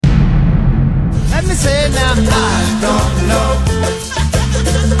Let me say now, I don't know.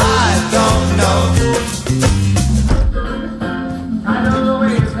 I don't know. I don't know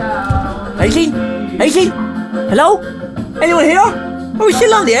where it's now. 18? Hello? Anyone here? Are we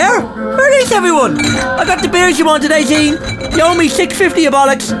still on the air? Where is everyone? I got the beers you wanted, 18. You owe me $6.50, you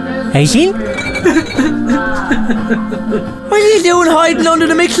bollocks. 18? What are you doing hiding under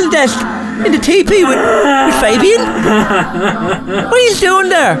the mixing desk? In the TP with Fabian? What are you doing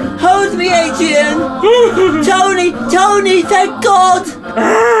there? Hold me, Adrian. Tony, thank God.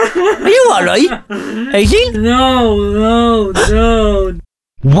 Are you alright? 18? No.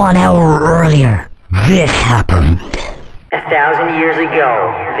 1 hour earlier, this happened. 1,000 years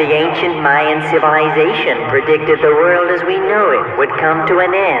ago, the ancient Mayan civilization predicted the world as we knew it would come to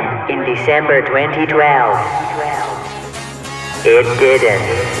an end in December 2012. It didn't.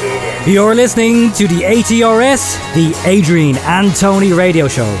 You're listening to the ATRS, the Adrian and Tony radio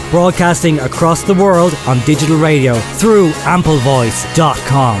show, broadcasting across the world on digital radio through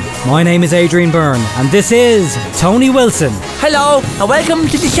amplevoice.com. My name is Adrian Byrne, and this is Tony Wilson. Hello, and welcome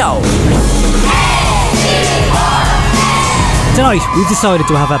to the show. Tonight, we've decided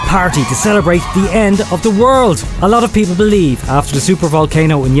to have a party to celebrate the end of the world. A lot of people believe, after the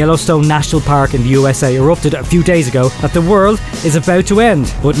supervolcano in Yellowstone National Park in the USA erupted a few days ago, that the world is about to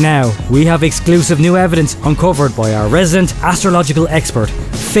end. But now, we have exclusive new evidence uncovered by our resident astrological expert,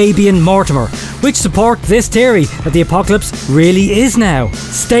 Fabian Mortimer, which support this theory that the apocalypse really is now.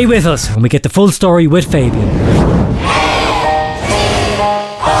 Stay with us when we get the full story with Fabian.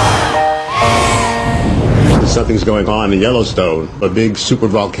 Something's going on in Yellowstone, a big super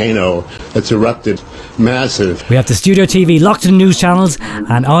volcano that's erupted, massive. We have the studio TV locked in news channels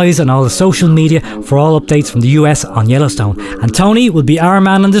and eyes on all the social media for all updates from the US on Yellowstone. And Tony will be our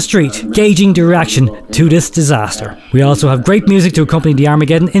man on the street, gauging the reaction to this disaster. We also have great music to accompany the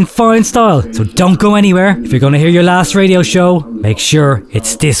Armageddon in fine style, so don't go anywhere. If you're going to hear your last radio show, make sure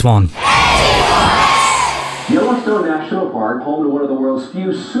it's this one. Yellowstone National Park, home to one of the world's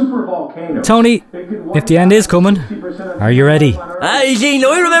few super volcanoes. Tony, if the end is coming, are you ready? Gene,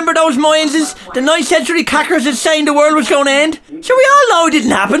 I remember those Mayans, the 9th century cackers that saying the world was going to end. Sure, we all know it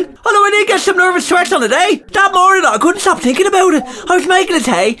didn't happen. Although I did get some nervous sweats on the day. That morning, I couldn't stop thinking about it. I was making a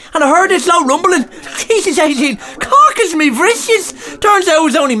tea, and I heard this loud rumbling. Jesus, 18, caucus me vrishes. Turns out it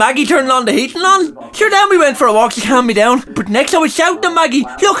was only Maggie turning on the heating on. Sure, then we went for a walk to calm me down. But next I was shouting to Maggie,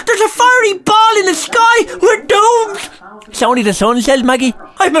 look, there's a fiery ball in the sky. We're doomed. It's only the sun, says Maggie.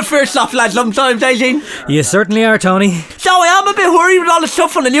 I'm a fair soft lad sometimes, 18. You certainly are, Tony. So I am a bit worried with all the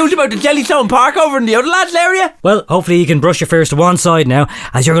stuff on the news about the Jellystone Park over in the other lads' area. Well, hopefully you can brush your fears to one side now,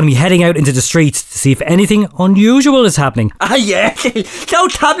 as you're going to be heading out into the streets to see if anything unusual is happening. Ah, yeah.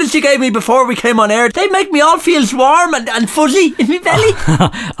 Those tablets you gave me before we came on air, they make me all feel warm and fuzzy in my belly.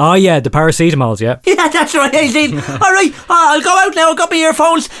 Oh yeah, the paracetamols, yeah. Yeah, that's right, 18. Alright, I'll go out now. I got my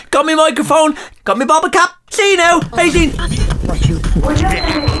earphones, got my microphone, got my bobble cap. See you now, 18.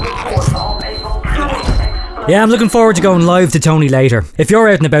 Yeah, I'm looking forward to going live to Tony later. If you're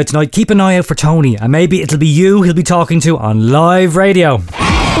out and about tonight, keep an eye out for Tony, and maybe it'll be you he'll be talking to on live radio.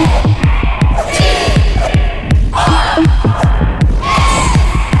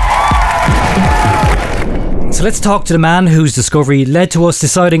 So let's talk to the man whose discovery led to us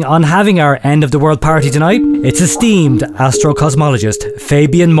deciding on having our end of the world party tonight. It's esteemed astrocosmologist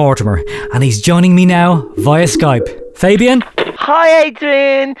Fabian Mortimer, and he's joining me now via Skype. Fabian? Hi,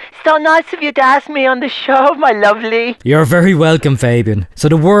 Adrian. So nice of you to ask me on the show, my lovely. You're very welcome, Fabian. So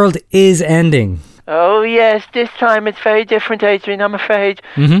the world is ending. Oh yes, this time it's very different, Adrian, I'm afraid.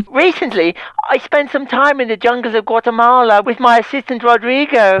 Recently, I spent some time in the jungles of Guatemala with my assistant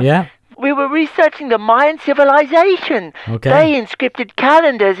Rodrigo. Yeah? We were researching the Mayan civilization. Okay. They inscripted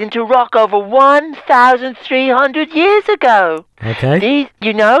calendars into rock over 1,300 years ago. Okay. These,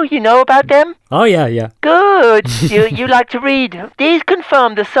 you know about them? Oh yeah. Good. You like to read. These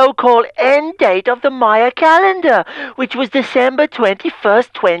confirm the so-called end date of the Maya calendar, which was December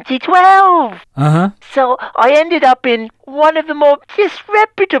 21st, 2012. So I ended up in one of the more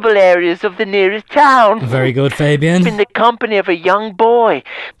disreputable areas of the nearest town. Very good, Fabian. In the company of a young boy.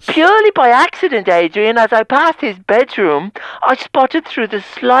 Purely by accident, Adrian, as I passed his bedroom, I spotted through the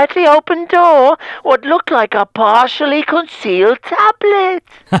slightly open door what looked like a partially concealed tablet.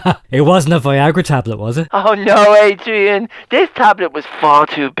 It wasn't a Viagra tablet, was it? Oh no, Adrian. This tablet was far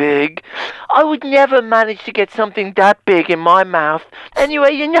too big. I would never manage to get something that big in my mouth.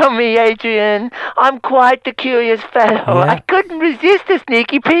 Anyway, you know me, Adrian. I'm quite the curious fellow. Yeah. I couldn't resist a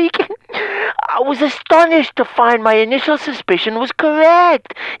sneaky peek. I was astonished to find my initial suspicion was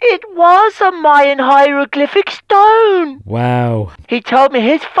correct. It was a Mayan hieroglyphic stone. Wow. He told me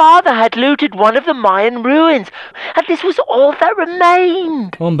his father had looted one of the Mayan ruins, and this was all that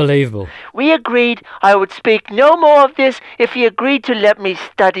remained. Unbelievable. We agreed I would speak no more of this if he agreed to let me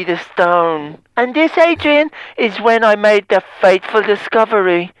study the stone. And this, Adrian, is when I made the fateful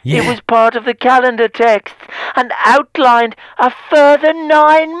discovery. Yeah. It was part of the calendar text and outlined a further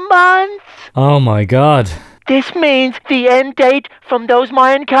 9 months. Oh my God. This means the end date from those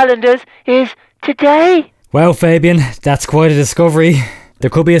Mayan calendars is today. Well, Fabian, that's quite a discovery. There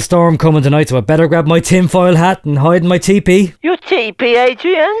could be a storm coming tonight, so I better grab my tinfoil hat and hide in my teepee. Your teepee,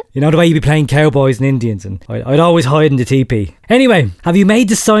 Adrian? You know the way you be playing cowboys and Indians, and I'd always hide in the teepee. Anyway, have you made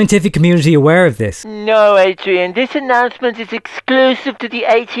the scientific community aware of this? No, Adrian. This announcement is exclusive to the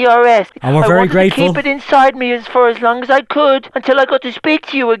ATRS. And we're very grateful. I wanted to keep it inside me for as long as I could, until I got to speak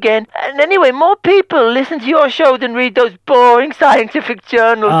to you again. And anyway, more people listen to your show than read those boring scientific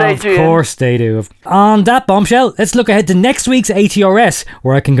journals, Adrian. Of course they do. On that bombshell, let's look ahead to next week's ATRS,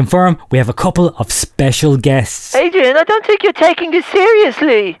 where I can confirm we have a couple of special guests. Adrian, I don't think you're taking this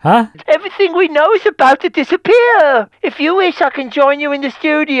seriously. Huh? Everything we know is about to disappear. If you wish, I can join you in the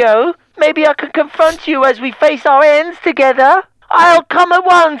studio. Maybe I can confront you as we face our ends together. I'll come at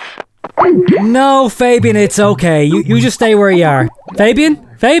once. No, Fabian, it's okay. You just stay where you are. Fabian?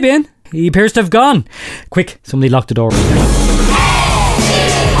 Fabian? He appears to have gone. Quick, somebody lock the door.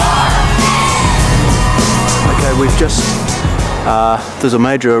 Okay, we've just... there's a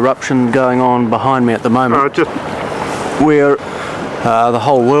major eruption going on behind me at the moment. We're... the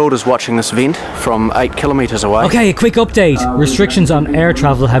whole world is watching this event from 8 kilometres away. Okay, a quick update. Restrictions on air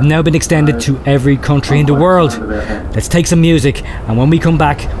travel have now been extended to every country in the world. Let's take some music, and when we come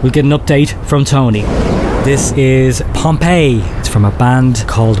back, we'll get an update from Tony. This is Pompeii. It's from a band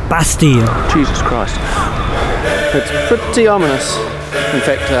called Bastille. Jesus Christ. It's pretty ominous. In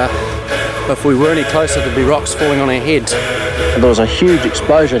fact, if we were any closer, there'd be rocks falling on our heads. There was a huge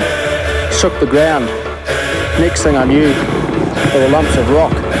explosion. Shook the ground. Next thing I knew, there were lumps of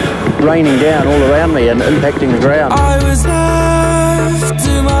rock raining down all around me and impacting the ground. I was left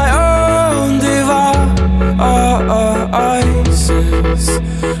to my own devices.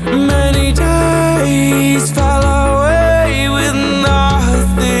 Many days fell away with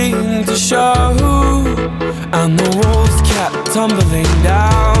nothing to show, and the walls kept tumbling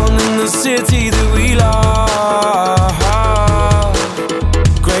down in the city that we love.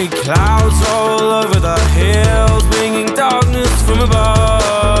 Grey clouds roll over the hills, bringing darkness from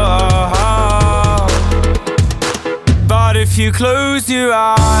above. But if you close your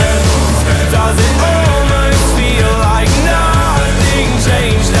eyes, does it almost feel like nothing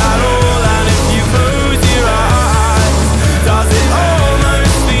changed at all? And if you close your eyes, does it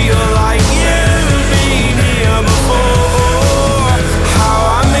almost feel like you've been here before?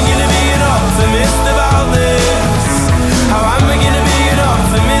 How am I gonna be an optimist about this? How am I gonna be an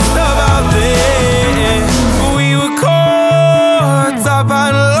optimist about this? We were caught up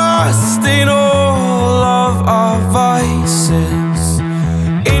and lost in all of our vices.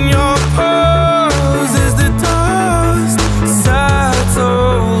 In your pose as the dust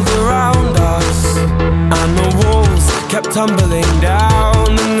settled around us, and the walls kept tumbling down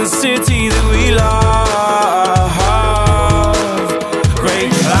in the city that we love.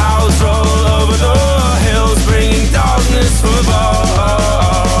 Great clouds roll over the hills, bringing darkness from above.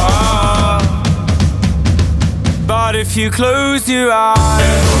 But if you close your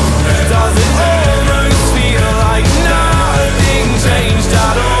eyes, does it almost feel like nothing changed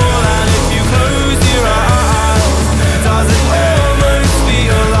at all? And if you close your eyes, does it almost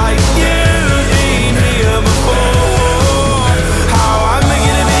feel like you've been here before? How am I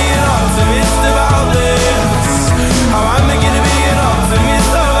gonna be an optimist about this? How am I gonna be an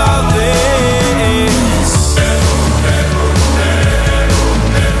optimist about this?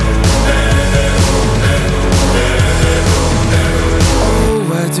 Oh,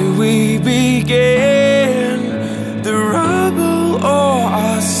 where do we begin? The rubble or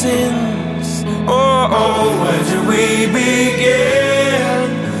our sins? Oh, where do we begin?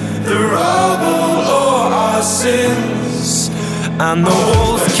 The rubble or our sins? And the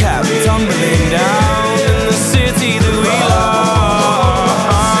walls kept tumbling down in the city that we love.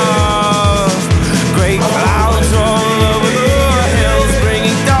 Great clouds roll over the hills,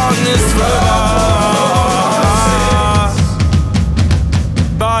 bringing darkness from above.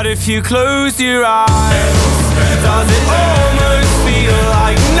 But if you close your eyes, does it almost feel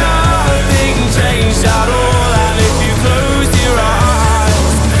like nothing changed at all? And if you close your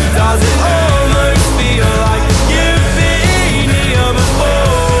eyes, does it almost feel like you've been here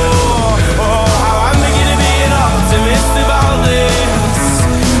before?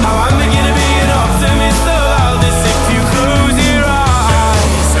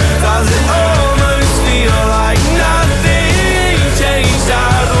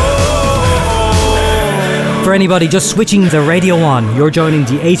 for anybody just switching the radio on, you're joining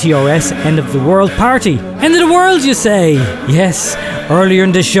the ATRS End of the World party. End of the world, you say? Yes. Earlier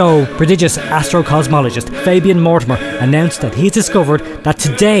in the show, prodigious astrocosmologist Fabian Mortimer announced that he's discovered that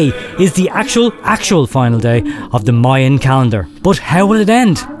today is the actual final day of the Mayan calendar. But how will it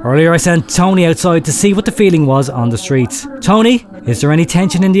end? Earlier I sent Tony outside to see what the feeling was on the streets. Tony, is there any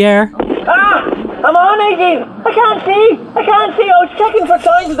tension in the air? I'm on, Adrian. I can't see. I was checking for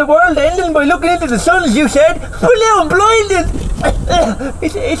signs of the world ending by looking into the sun, as you said. But now I'm blinded.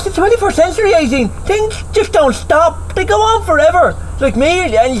 It's the 21st century, Adrian. Things just don't stop. They go on forever. Like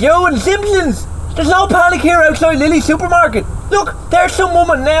me and you and Simpsons. There's no panic here outside Lily's supermarket. Look, there's some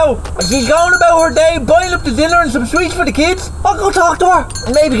woman now. She's going about her day buying up the dinner and some sweets for the kids. I'll go talk to her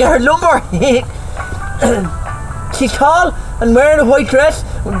and maybe get her number. She's tall and wearing a white dress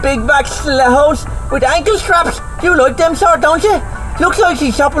with big back stilettos with ankle straps. You like them sort, don't you? Looks like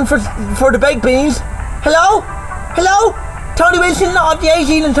she's shopping for the baked beans. Hello? Tony Wilson of the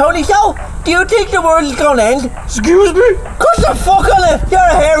 18 and Tony Show. Do you think the world is gonna end? Excuse me? Cut the fuck on it! You're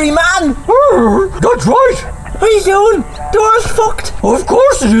a hairy man! That's right! What are you doing? The world's fucked! Of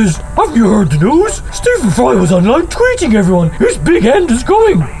course it is! Haven't you heard the news? Stephen Fry was online tweeting everyone his big end is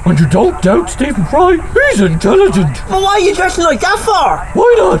coming! And you don't doubt Stephen Fry? He's intelligent! But why are you dressing like that for?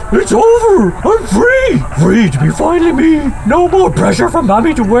 Why not? It's over! I'm free! Free to be finally me! No more pressure from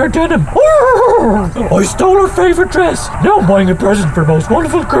Mammy to wear denim! I stole her favourite dress! Now I'm buying a present for the most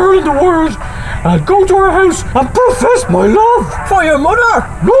wonderful girl in the world! I'll go to her house and profess my love! For your mother?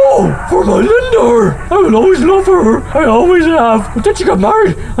 No! For my Linda! I will always love her! I always have! But then she got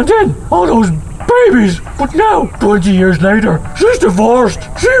married, and then all those babies! But now, 20 years later, she's divorced!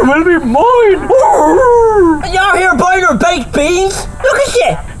 She will be mine! And you're here buying her baked beans? Look at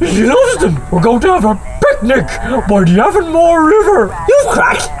you! She loves them! We're going to have a picnic by the Avonmore River! You've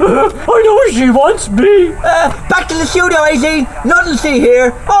cracked! I know she wants me! Back to the studio, 18. Nothing to see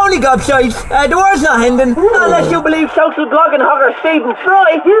here. Only gobshites. The world's not ending. Unless you believe social blogging hogger Stephen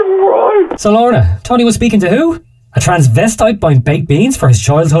Fry. Right! So Lorna, Tony was speaking to who? A transvestite buying baked beans for his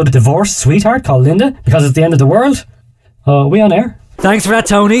childhood divorced sweetheart called Linda because it's the end of the world? Are we on air? Thanks for that,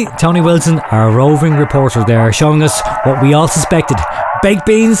 Tony. Tony Wilson, our roving reporter there, showing us what we all suspected. Baked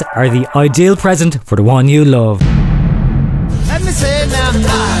beans are the ideal present for the one you love. Let me say now,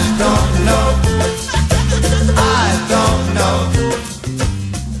 I don't know. I don't know.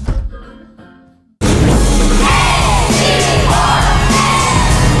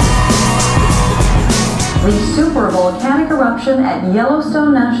 The super volcanic eruption at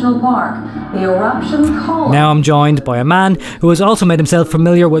Yellowstone National Park. The eruption caused... Now I'm joined by a man who has also made himself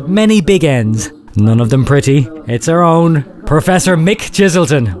familiar with many big ends. None of them pretty. It's our own Professor Mick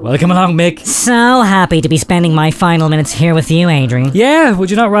Chiselton. Welcome along, Mick. So happy to be spending my final minutes here with you, Adrian. Yeah, would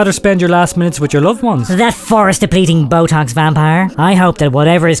you not rather spend your last minutes with your loved ones? That forest-depleting Botox vampire. I hope that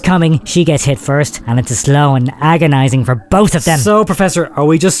whatever is coming, she gets hit first, and it's a slow and agonising for both of them. So, Professor, are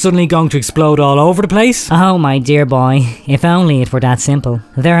we just suddenly going to explode all over the place? Oh, my dear boy, if only it were that simple.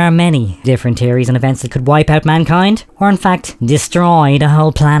 There are many different theories and events that could wipe out mankind, or in fact, destroy the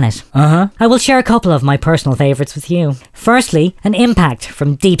whole planet. I will share a couple of my personal favourites with you. Firstly, an impact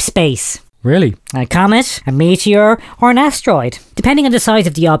from deep space. Really? A comet, a meteor, or an asteroid. Depending on the size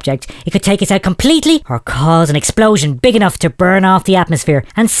of the object, it could take us out completely or cause an explosion big enough to burn off the atmosphere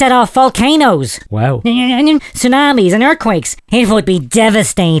and set off volcanoes. Wow. Tsunamis and earthquakes. It would be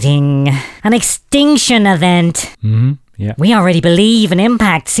devastating. An extinction event. Yeah. We already believe an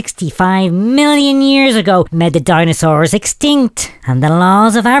impact 65 million years ago made the dinosaurs extinct. And the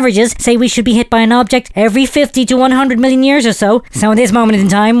laws of averages say we should be hit by an object every 50 to 100 million years or so. So at this moment in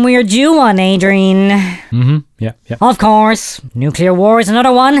time, we are due one, Adrian. Yeah. Of course, nuclear war is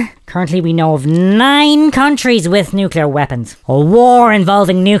another one. Currently we know of 9 countries with nuclear weapons. A war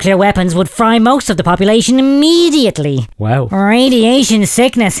involving nuclear weapons would fry most of the population immediately. Wow. Radiation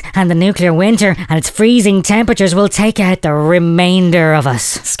sickness and the nuclear winter and its freezing temperatures will take out the remainder of us.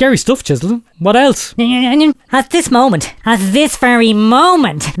 Scary stuff, Chiselton. What else? At this very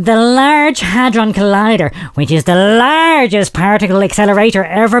moment, the Large Hadron Collider, which is the largest particle accelerator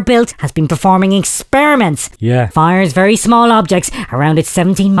ever built, has been performing experiments. Yeah. Fires very small objects around its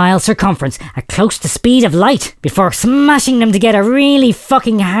 17-mile circumference at close to the speed of light before smashing them together really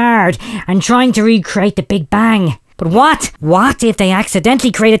fucking hard and trying to recreate the Big Bang. But what if they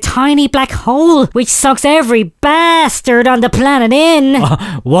accidentally create a tiny black hole which sucks every bastard on the planet in?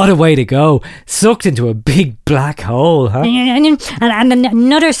 Oh, what a way to go. Sucked into a big black hole, huh? And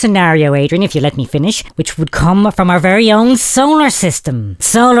another scenario, Adrian, if you let me finish, which would come from our very own solar system.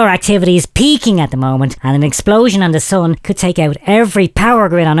 Solar activity is peaking at the moment, and an explosion on the sun could take out every power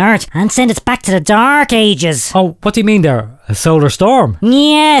grid on Earth and send us back to the Dark Ages. Oh, what do you mean there? A solar storm?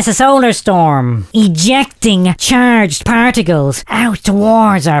 Yes, a solar storm. Ejecting charged particles out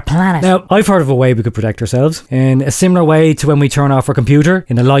towards our planet. Now, I've heard of a way we could protect ourselves. In a similar way to when we turn off our computer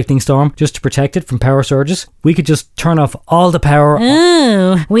in a lightning storm, just to protect it from power surges, we could just turn off all the power.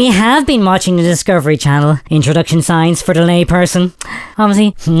 Ooh, we have been watching the Discovery Channel. Introduction science for the layperson.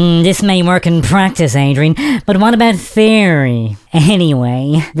 Obviously, this may work in practice, Adrian, but what about theory?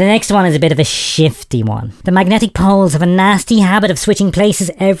 Anyway, the next one is a bit of a shifty one. The magnetic poles have a nasty habit of switching places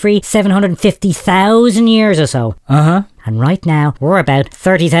every 750,000 years or so. Uh-huh. And right now, we're about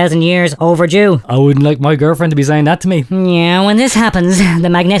 30,000 years overdue. I wouldn't like my girlfriend to be saying that to me. Yeah, when this happens, the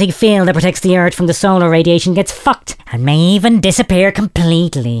magnetic field that protects the Earth from the solar radiation gets fucked and may even disappear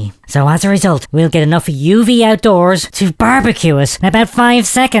completely. So as a result, we'll get enough UV outdoors to barbecue us in about 5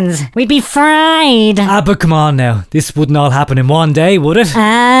 seconds. We'd be fried. But come on now. This wouldn't all happen in one day, would it?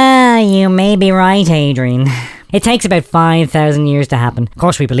 You may be right, Adrian. It takes about 5,000 years to happen. Of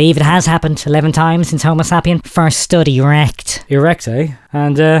course, we believe it has happened 11 times since Homo sapien first stood erect. Erect, eh?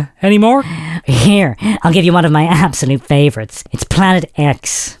 And, any more? Here, I'll give you one of my absolute favourites. It's Planet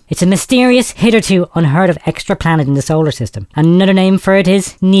X. It's a mysterious, hitherto unheard of extra planet in the solar system. Another name for it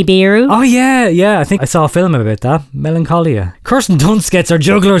is Nibiru. Oh yeah, I think I saw a film about that. Melancholia. Kirsten Dunst gets her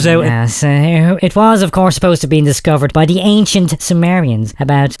jugglers out. Yes, it was of course supposed to be discovered by the ancient Sumerians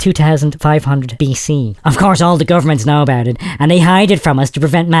about 2500 BC. Of course all the governments know about it, and they hide it from us to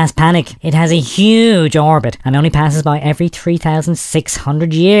prevent mass panic. It has a huge orbit and only passes by every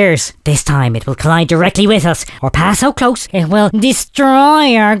 3,600 years. This time it will collide directly with us, or pass so close it will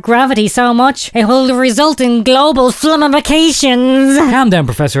destroy our gravity so much it will result in global flummifications. Calm down,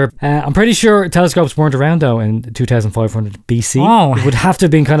 Professor. I'm pretty sure telescopes weren't around though in 2500 BC. Oh. It would have to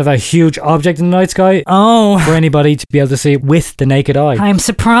have been kind of a huge object in the night sky. For anybody to be able to see it with the naked eye. I'm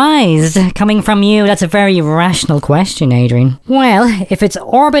surprised. Coming from you, that's a very rational question, Adrian. Well, if its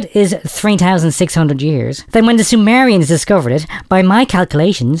orbit is 3,600 years, then when the Sumerians discovered it, by my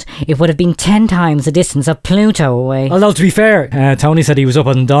calculations, it would have been 10 times the distance of Pluto away. Although to be fair, Tony said he was up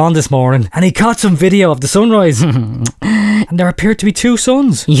on dawn this morning and he caught some video of the sunrise. And there appeared to be 2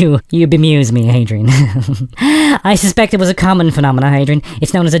 suns. You bemuse me, Adrian. I suspect it was a common phenomenon, Adrian.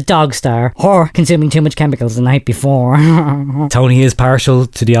 It's known as a dog star, or consuming too much chemicals the night before. Tony is partial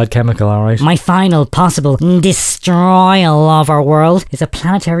to the odd chemical, alright. My final possible destroyal of our world is a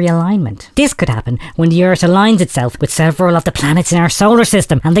planetary alignment. This could happen when the Earth aligns itself with several of the planets in our solar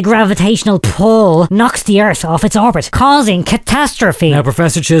system, and the gravitational pull knocks the Earth off its orbit, causing catastrophe. Now,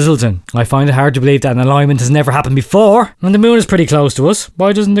 Professor Chiselton, I find it hard to believe that an alignment has never happened before. When the moon is pretty close to us,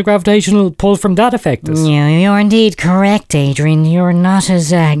 why doesn't the gravitational pull from that affect us? Yeah, you're indeed correct, Adrian. You're not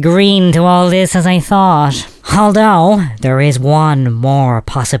as green to all this as I thought. Although, there is one more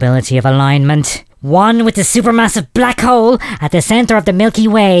possibility of alignment. One with the supermassive black hole at the centre of the Milky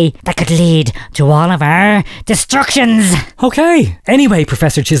Way that could lead to all of our destructions. Okay. Anyway,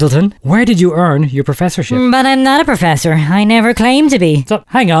 Professor Chiselton, where did you earn your professorship? But I'm not a professor. I never claimed to be. So,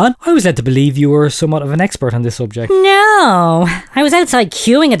 hang on. I was led to believe you were somewhat of an expert on this subject. No. I was outside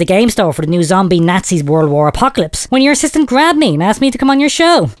queuing at the game store for the new zombie Nazis World War Apocalypse when your assistant grabbed me and asked me to come on your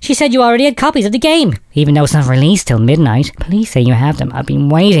show. She said you already had copies of the game. Even though it's not released till midnight, please say you have them. I've been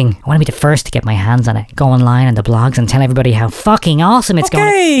waiting. I want to be the first to get my hands on it. Go online on the blogs and tell everybody how fucking awesome it's going.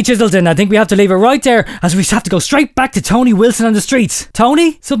 Okay, Chiselton, I think we have to leave it right there, as we have to go straight back to Tony Wilson on the streets.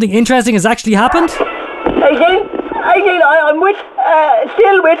 Tony, something interesting has actually happened? Adrian, I'm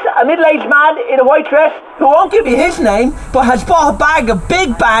still with a middle-aged man in a white dress who won't give you his name, but has bought a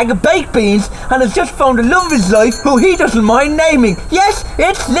big bag of baked beans and has just found the love of his life who he doesn't mind naming. Yes,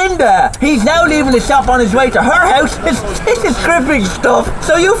 it's Linda. He's now leaving the shop on his way to her house. This is gripping stuff.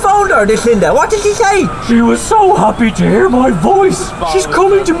 So you phoned her, this Linda. What did she say? She was so happy to hear my voice. She's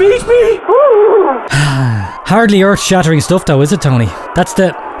coming to meet me. Hardly earth-shattering stuff though, is it, Tony? That's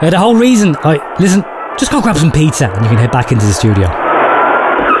the whole reason listen, just go grab some pizza and you can head back into the studio.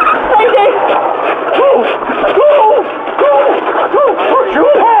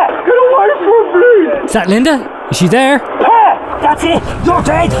 Is that Linda? Is she there? That's it. You're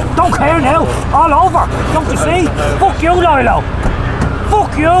dead. Don't care now. All over. Don't you see? Fuck you, Lilo.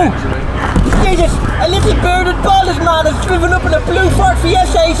 Fuck you. Jesus, a little bearded balded man has driven up in a blue Ford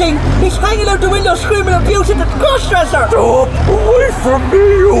Fiesta 18. He's hanging out the window screaming abuse at the cross-dresser. Stop away from me,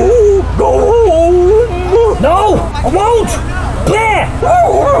 you! Go home! No, I won't! Blair!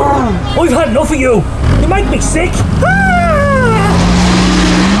 I've had enough of you. You make me sick. No!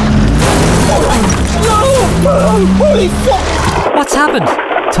 Holy fuck! What's happened?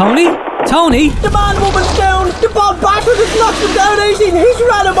 Tony? Tony? The man woman's down! The bald bastard has knocked him down, 18! He's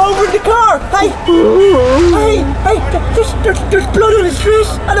ran him over in the car! Hey! There's blood on his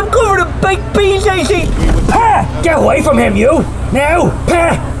dress! And I'm covered in baked beans, 18! Pa! Get away from him, you! Now!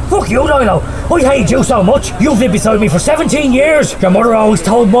 Pa! Fuck you, Lilo! I hate you so much! You've lived beside me for 17 years! Your mother always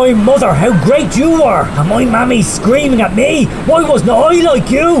told my mother how great you were! And my mammy's screaming at me! Why wasn't I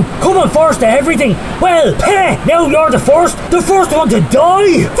like you? Coming first to everything! Well, Pa! Now you're the first one to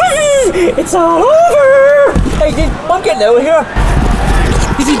die! It's all over! Hey, I'm getting out of here!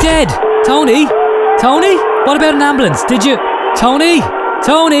 Is he dead? Tony? Tony? What about an ambulance? Did you... Tony?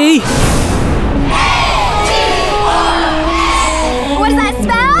 Tony? What does that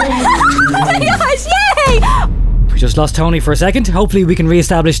spell? Oh my gosh, yay! We just lost Tony for a second. Hopefully we can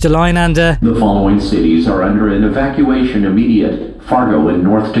re-establish the line and... The following cities are under an evacuation immediate. Fargo in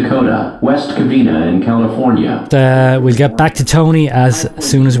North Dakota, West Covina in California. We'll get back to Tony as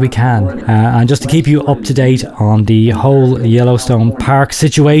soon as we can. And just to keep you up to date on the whole Yellowstone Park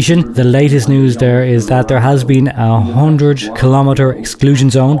situation, the latest news there is that there has been a 100-kilometre exclusion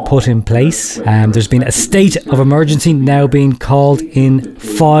zone put in place. There's been a state of emergency now being called in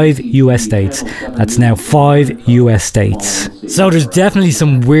 5 US states. That's now 5 US states. So there's definitely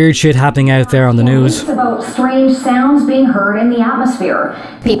some weird shit happening out there on the news. It's about strange sounds being heard in the atmosphere.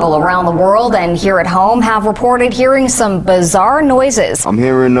 People around the world and here at home have reported hearing some bizarre noises. I'm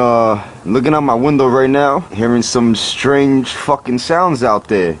hearing, looking out my window right now, hearing some strange fucking sounds out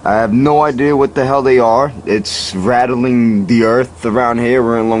there. I have no idea what the hell they are. It's rattling the earth around here.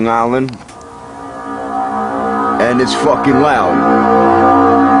 We're in Long Island. And it's fucking loud.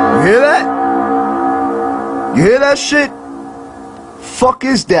 You hear that? You hear that shit? Fuck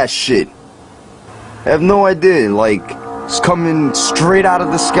is that shit? I have no idea, like, it's coming straight out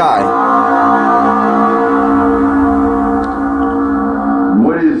of the sky.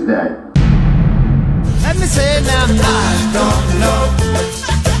 What is that? Let me say now, I don't know.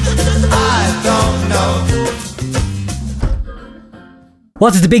 I don't know.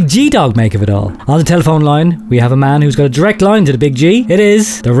 What does the Big G dog make of it all? On the telephone line, we have a man who's got a direct line to the Big G. It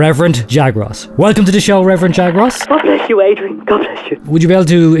is the Reverend Jagros. Welcome to the show, Reverend Jagros. God bless you, Adrian. God bless you. Would you be able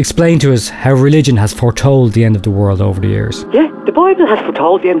to explain to us how religion has foretold the end of the world over the years? Yeah, the Bible has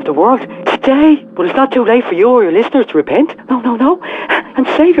foretold the end of the world today, but it's not too late for you or your listeners to repent. No. And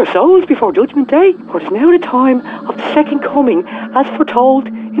save your souls before Judgment Day, for it's now the time of the second coming as foretold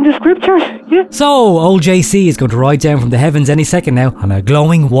in the scriptures, yeah? So, old JC is going to ride down from the heavens any second now on a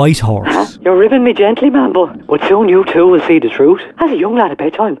glowing white horse. You're ribbing me gently, Mamble, but soon you too will see the truth. As a young lad at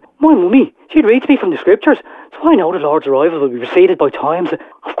bedtime, my mummy, she'd read to me from the scriptures, so I know the Lord's arrival will be preceded by times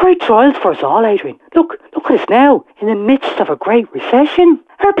of great trials for us all, Adrian. Look at us now, in the midst of a great recession.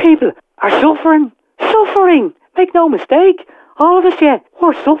 Our people are suffering. Make no mistake. All of us, yeah,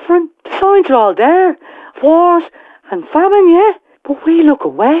 we're suffering. The signs are all there. Wars and famine, yeah. But we look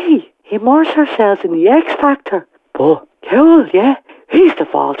away, immerse ourselves in the X Factor. But cool, yeah, he's the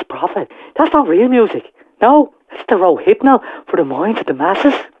false prophet. That's not real music. No, that's the rohypnol for the minds of the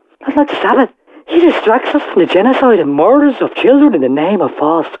masses. That's like the Sabbath. He distracts us from the genocide and murders of children in the name of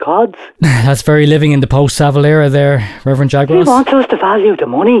false gods. That's very living in the post-Savile era there, Reverend Jagros. He wants us to value the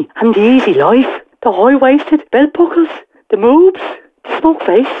money and the easy life, the high-waisted belt buckles, the moobs, the smug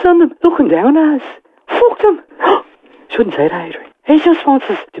faces on them, looking down at us. Fuck them. Shouldn't say that, Adrian. He just wants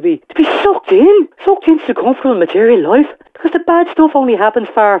us to be sucked into the comfortable material life, because the bad stuff only happens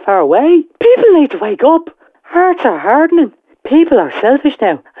far, far away. People need to wake up. Hearts are hardening. People are selfish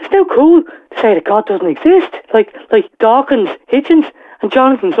now. It's now cool to say that God doesn't exist, like Dawkins, Hitchens, and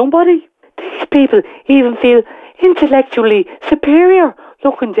Jonathan somebody. These people even feel intellectually superior,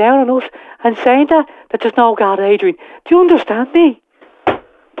 looking down on us and saying that there's no God, Adrian. Do you understand me?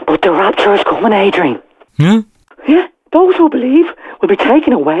 But the rapture is coming, Adrian. Yeah? Yeah, those who believe will be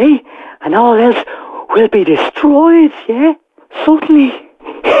taken away and all else will be destroyed, yeah? Suddenly,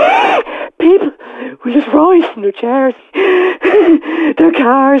 people will just rise from their chairs, their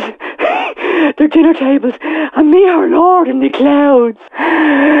cars, their dinner tables, and meet our Lord in the clouds.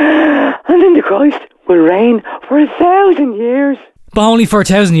 And then the Christ will reign for 1,000 years. But only for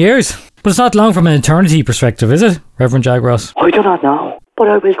 1,000 years. But it's not long from an eternity perspective, is it, Reverend Jagros? I do not know, but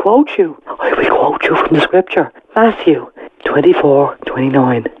I will quote you. I will quote you from the scripture. Matthew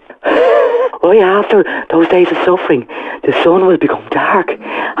 24:29. right after those days of suffering, the sun will become dark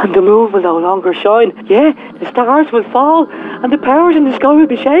and the moon will no longer shine. Yeah, the stars will fall and the powers in the sky will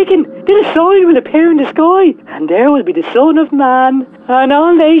be shaken. Then a sign will appear in the sky and there will be the Son of Man. And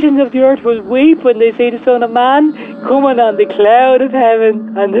all nations of the earth will weep when they see the Son of Man coming on the cloud of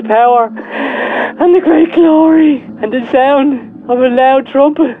heaven, and the power and the great glory and the sound of a loud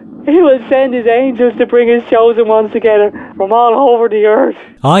trumpet. He will send his angels to bring his chosen ones together from all over the earth.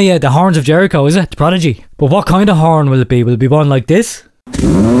 Oh yeah, the horns of Jericho, is it? The prodigy. But what kind of horn will it be? Will it be one like this?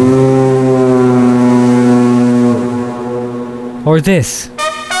 Or this?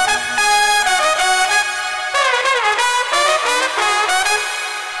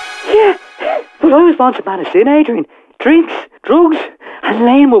 Yeah, but I was once a man of sin, Adrian. Drinks, drugs, and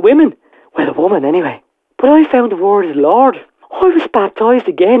laying with women. Well, a woman anyway. But I found the word of the Lord. I was baptised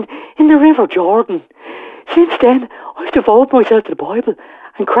again in the River Jordan. Since then, I've devoted myself to the Bible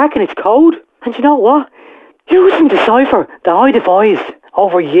and cracking its code. And you know what? Using the cipher that I devised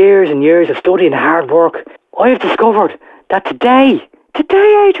over years and years of study and hard work, I have discovered that today,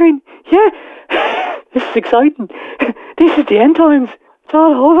 Adrian, yeah, this is exciting. This is the end times. It's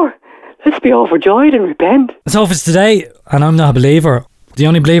all over. Let's be overjoyed and repent. So if it's today, and I'm not a believer, the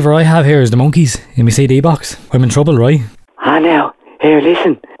only believer I have here is the monkeys in my CD box. I'm in trouble, right? Ah, now, here,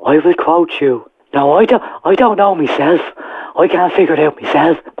 listen. I will quote you. Now, I don't know myself. I can't figure it out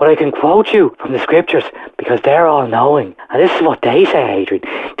myself, but I can quote you from the scriptures because they're all knowing. And this is what they say, Adrian.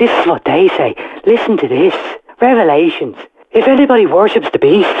 This is what they say. Listen to this. Revelations. If anybody worships the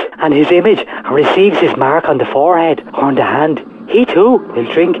beast and his image and receives his mark on the forehead or on the hand, he too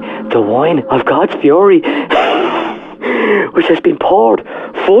will drink the wine of God's fury, which has been poured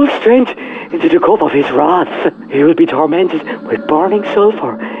full strength into the cup of his wrath. He will be tormented with burning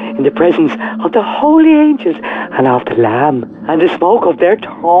sulphur in the presence of the holy angels and of the Lamb. And the smoke of their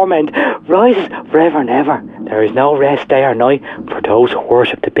torment rises forever and ever. There is no rest day or night for those who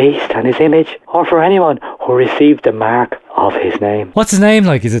worship the beast and his image, or for anyone who receives the mark of his name. What's his name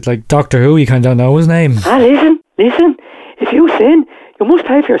like? Is it like Doctor Who? You kind of don't know his name. Ah, listen. If you sin, you must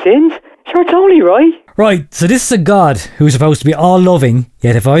pay for your sins. Sure, it's only right. Right, so this is a God who's supposed to be all-loving,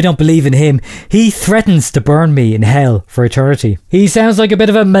 yet if I don't believe in him, he threatens to burn me in hell for eternity. He sounds like a bit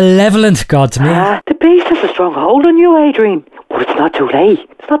of a malevolent God to me. The beast has a strong hold on you, Adrian. But it's not too late.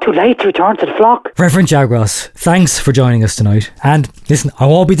 It's not too late to return to the flock. Reverend Jagros, thanks for joining us tonight. And listen, I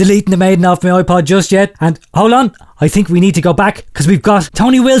won't be deleting the maiden off my iPod just yet. And hold on, I think we need to go back because we've got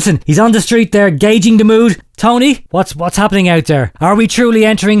Tony Wilson. He's on the street there gauging the mood. Tony, what's happening out there? Are we truly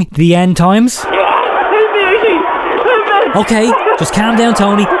entering the end times? Okay, just calm down,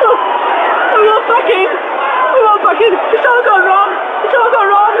 Tony. I'm not back in. It's all gone wrong.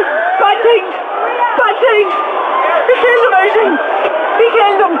 Bad things. He killed him, Adrian. He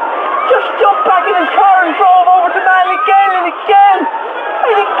killed him. Just jumped back in his car and drove over to man again and again.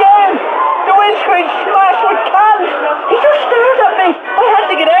 The windscreen smashed with cans. He just stared at me. I had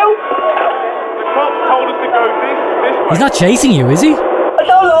to get out. The cops told us to go this way. He's not chasing you, is he? I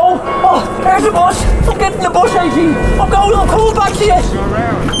don't know. Oh, there's the bus. I'm getting the bus, Adrian. I'm coming back to you.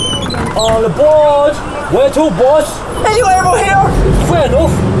 All aboard. Where to, boss? Anywhere but here. Fair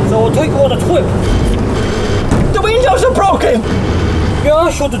enough. So I'll take you on a trip. The windows are broken. Yeah,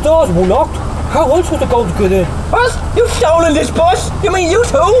 sure, the doors were locked. How else was I going to get in? What? You've stolen this bus? You mean you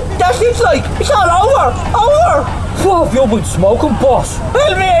too? That's it, like. It's all over. What have you been smoking, boss?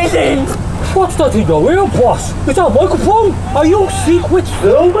 Help me, Adrian. What's that in your ear, boss? Is that a microphone? Are you secret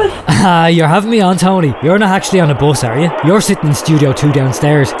filming? You're having me on, Tony. You're not actually on a bus, are you? You're sitting in Studio 2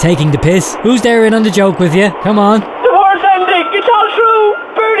 downstairs, taking the piss. Who's there in on the joke with you? Come on. The war's ending. It's all true.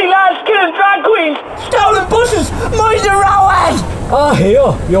 Birdie lads killing drag queens. Stolen buses. Mind the row. Ah,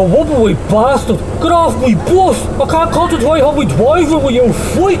 here, you wobbly bastard. Get off me bus. I can't concentrate on me driving with you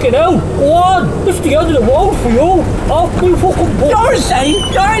freaking out. Go on, it's the end of the road for you. Off me fucking bus. You're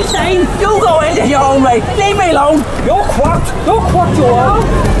insane. You go into your own way. Leave me alone. You're cracked, you are.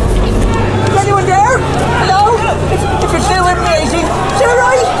 Is anyone there? Hello? If you're still with me, Adrian, is it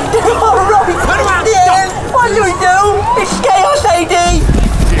right? All right. Yeah. What do we do? It's chaos, AD.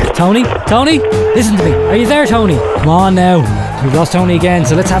 Tony, listen to me. Are you there, Tony? Come on now. We've lost Tony again,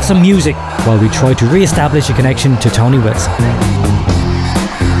 so let's have some music while we try to re-establish a connection to Tony Wilson.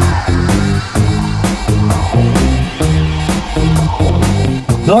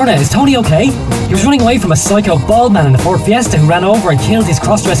 Lorna, is Tony okay? He was running away from a psycho bald man in a Ford Fiesta who ran over and killed his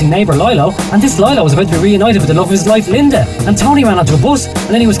cross-dressing neighbour Lilo, and this Lilo was about to be reunited with the love of his life, Linda, and Tony ran onto a bus and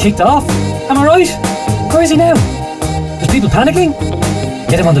then he was kicked off. Am I right? Where is he now? There's people panicking?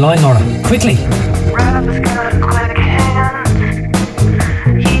 Get him on the line, Lorna, quickly. Rob's got quick hands.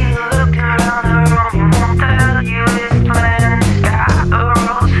 He looked around.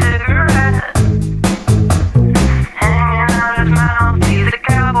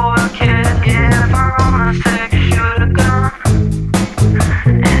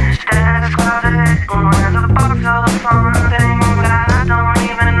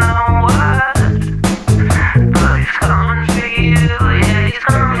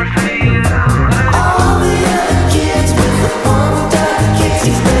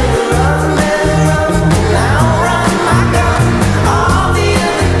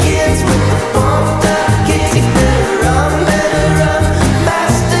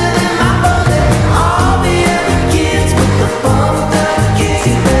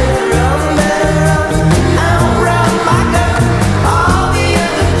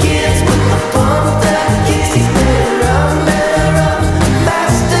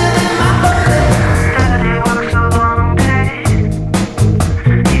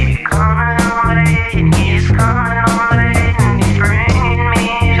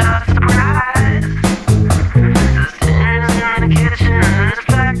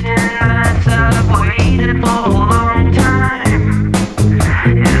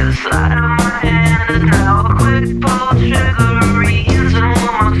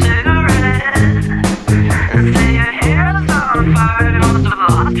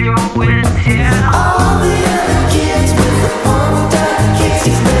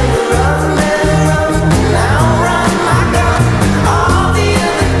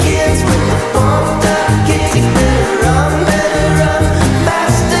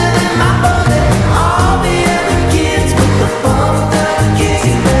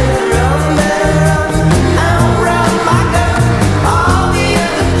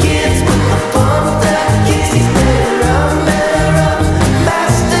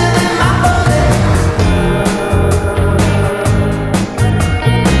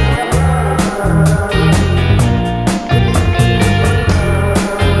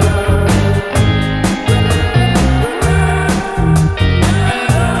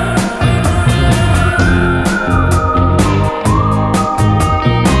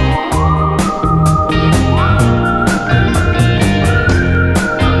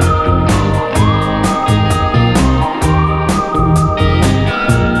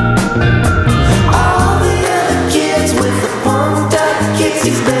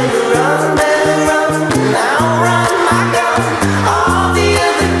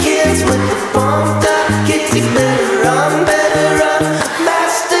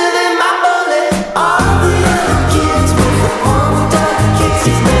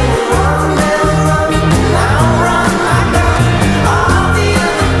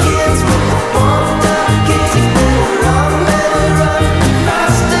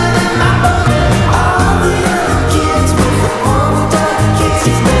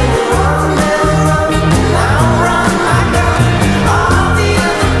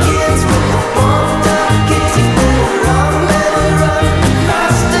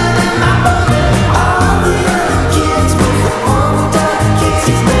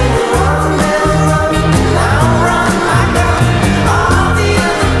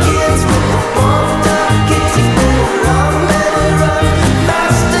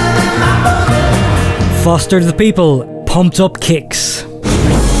 Foster the People, Pumped Up Kicks.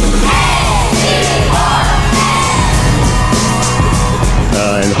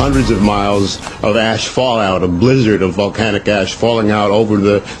 And hundreds of miles of ash fallout, a blizzard of volcanic ash falling out over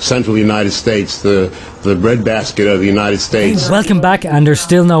the central United States, the breadbasket of the United States. Welcome back, and there's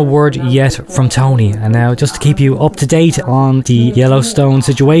still no word yet from Tony. And now, just to keep you up to date on the Yellowstone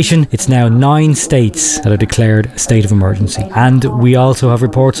situation, it's now 9 states that have declared a state of emergency. And we also have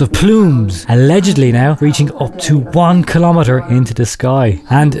reports of plumes, allegedly now reaching up to 1 kilometre into the sky.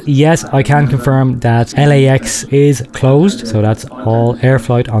 And yes, I can confirm that LAX is closed, so that's all air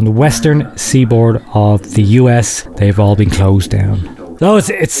flight on the western seaboard of the US. They've all been closed down. So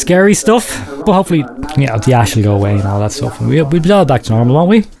it's scary stuff, but hopefully, the ash will go away and all that stuff, and we'll be all back to normal, won't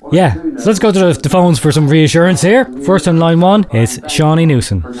we? Yeah, so let's go to the phones for some reassurance here. First on line 1 is Shawnee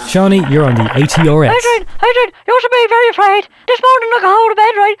Newson. Shawnee, you're on the ATRS. Adrian, you should be very afraid. This morning I got out of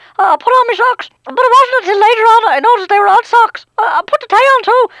bed, right? I put on my socks, but it wasn't until later on I noticed they were odd socks. I put the tie on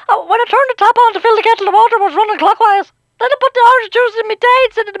too. When I turned the tap on to fill the kettle, the water was running clockwise. Then I put the orange juice in my tea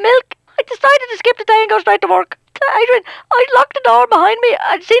instead of the milk. I decided to skip the day and go straight to work. Adrian, I locked the door behind me.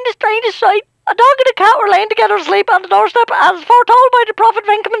 I'd seen the strangest sight. A dog and a cat were laying together asleep on the doorstep, as foretold by the prophet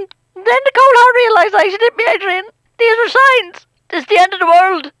Vinkerman. Then the cold hard realisation hit me, Adrian. These were signs. This is the end of the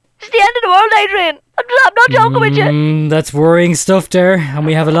world. It's the end of the world, Adrian. I'm not joking with you. That's worrying stuff there, and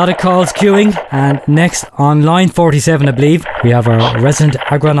we have a lot of calls queuing. And next, on line 47, I believe, we have our resident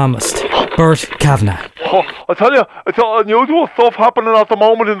agronomist, Bert Kavanagh. Oh, I tell you, it's unusual stuff happening at the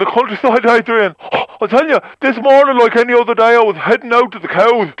moment in the countryside, Adrian. I tell you, this morning, like any other day, I was heading out to the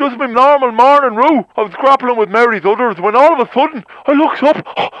cows. Just my normal morning route. I was grappling with Mary's others when all of a sudden, I looked up,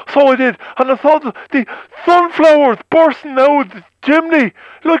 so I did, and I saw the sunflowers bursting out of the chimney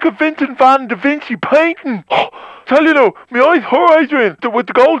like a Vincent van da Vinci painting. Tell you now, my eyes hurt, Adrian, with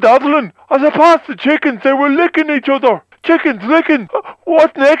the gold dazzling. As I passed the chickens, they were licking each other. Chickens licking.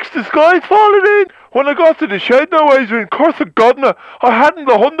 What next? The sky's falling in. When I got to the shed now, Adrian, curse of Godna, I hadn't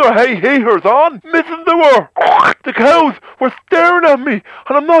the 100 hay heaters on. Missing they were. The cows were staring at me,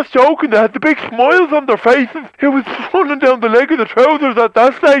 and I'm not joking, they had the big smiles on their faces. It was running down the leg of the trousers at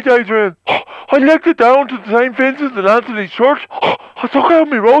that stage, Adrian. I legged it down to the St. Vincent's and Anthony's church. I took out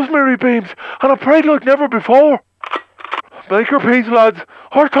my rosemary beams, and I prayed like never before. Make your peace, lads.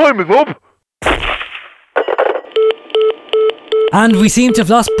 Our time is up. And we seem to have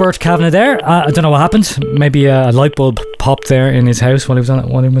lost Bert Kavanagh there. I don't know what happened. Maybe a light bulb popped there in his house while he was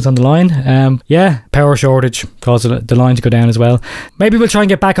on the line. Power shortage caused the line to go down as well. Maybe we'll try and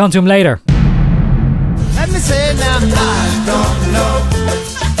get back onto him later. Let me say now, I don't know.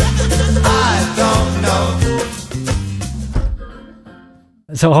 I don't know.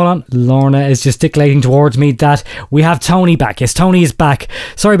 So hold on, Lorna is gesticulating towards me that we have Tony back. Yes, Tony is back.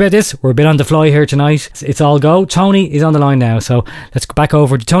 Sorry about this, we're a bit on the fly here tonight. It's all go. Tony is on the line now, so let's go back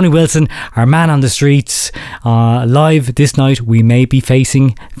over to Tony Wilson, our man on the streets. Live this night, we may be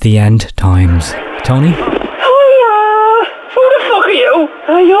facing the end times. Tony? Hiya! Who the fuck are you?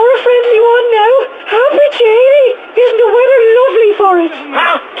 You're a friendly one now. Happy Jamie! Isn't the weather lovely for it?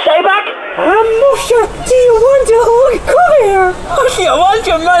 Stay back! Musha, do you want a hug? Come here! I want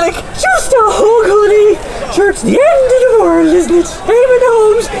you, Malik. Just a hug, honey. Sure, it's the end of the world, isn't it? Eamon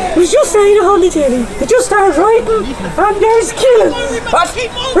Holmes was just saying it on the telly. They just started writing, and there's killings. What?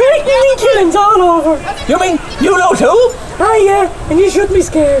 Writing and killings all over. You mean you know too? Ah, yeah, and you shouldn't be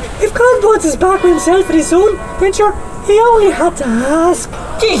scared. If God wants us back with himself and his son, then sure, he only had to ask.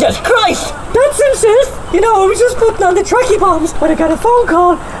 Jesus Christ! That's himself! You know, I was just putting on the tracky bombs when I got a phone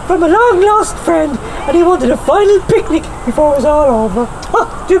call from a long-lost friend, and he wanted a final picnic before it was all over.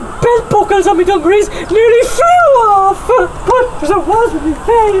 The belt buckles on my dungarees nearly flew off! But there was with my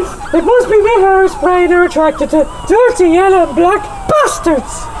face. It must be my hairspray they're attracted to. Dirty yellow and black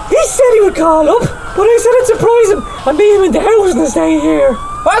bastards! He said he would call up, but I said I'd surprise him and meet him in the house and stay here.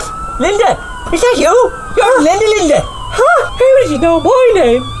 What? Linda? Is that you? You're Linda. Huh? How did you know my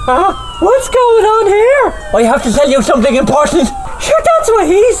name? What's going on here? I have to tell you something important. Sure, that's what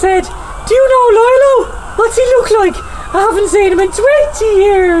he said. Do you know Lilo? What's he look like? I haven't seen him in 20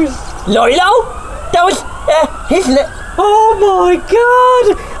 years. Lilo? That was, isn't it? Oh my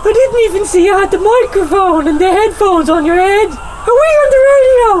God! I didn't even see you had the microphone and the headphones on your head. Are we on the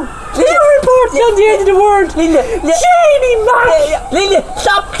radio? You're reporting on the end of the world. Linda. Janie Mac! Linda,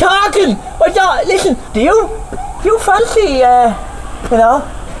 stop talking. Listen, do you fancy,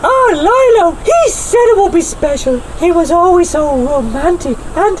 Oh, Lilo, he said it would be special. He was always so romantic,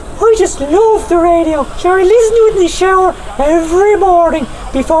 and I just love the radio. Sure, I listen to it in the shower every morning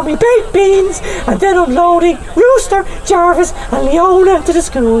before me baked beans, and then unloading Rooster, Jarvis, and Leona to the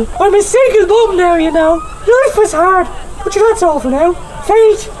school. I'm a single mum now, you know. Life was hard, but that's over now.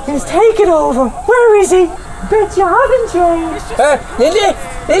 Fate is taking over. Where is he? Bet you haven't changed.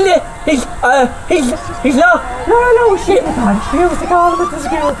 Lindy, he's not. No, shitting the pants. He used to call him at the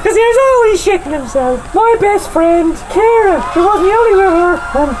school, because he was always shitting himself. My best friend, Kira, he wasn't the only with her,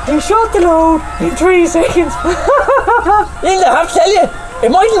 and he shot the load in 3 seconds. Linda, I have to tell you,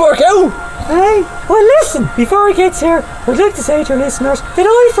 it mightn't work out. Hey, well listen, before he gets here, I'd like to say to your listeners that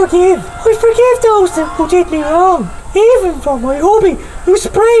I forgive those who did me wrong. Even for my hubby, who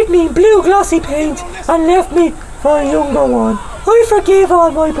sprayed me in blue glossy paint and left me for a younger one. I forgive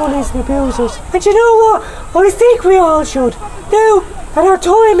all my bullies and abusers. And you know what? I think we all should. Now that our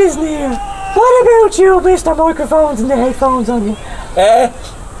time is near. What about you, Mr. Microphones and the headphones on you?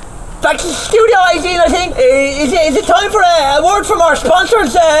 Back to the studio, Adrian, I think. Is it time for a word from our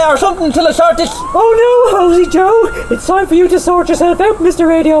sponsors or something till I sort this? Oh no, Hosey Joe. It's time for you to sort yourself out, Mr.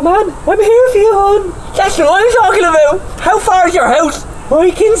 Radio Man. I'm here for you, hon. That's what I'm talking about. How far is your house?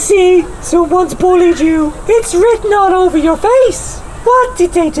 I can see someone's bullied you. It's written all over your face. What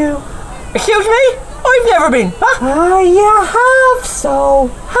did they do? Excuse me? I've never been. Ah, you have so.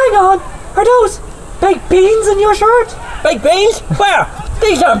 Hang on. Are those baked beans in your shirt? Baked beans? Where?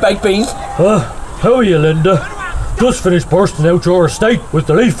 These aren't baked beans. How are you, Linda? Just finished bursting out your estate with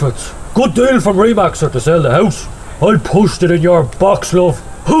the leaflets. Good deal from Remaxer to sell the house. I pushed it in your box, love.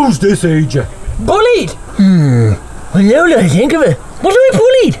 Who's this agent? Bullied? Well, now that I think of it, was I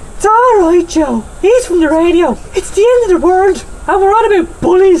bullied? It's alright, Joe. He's from the radio. It's the end of the world, and we're on about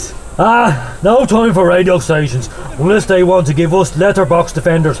bullies. No time for radio stations, unless they want to give us letterbox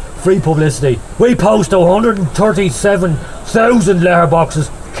defenders free publicity. We post 137,000 letterboxes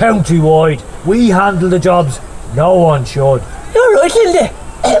county-wide. We handle the jobs no one should. You're right, Linda.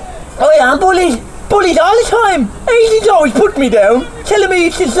 I am bullied. Bullied all the time. Aidan's always put me down, telling me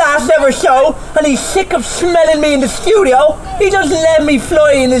it's his last ever show, and he's sick of smelling me in the studio. He doesn't let me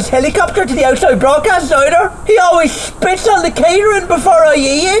fly in his helicopter to the outside broadcast either. He always spits on the catering before I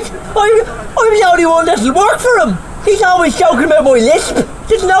eat it. I'm the only one that'll work for him. He's always joking about my lisp.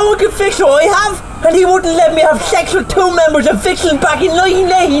 That no one can fix what I have. And he wouldn't let me have sex with 2 members of Fiction back in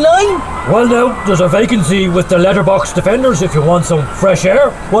 1989. Well now, there's a vacancy with the letterbox defenders if you want some fresh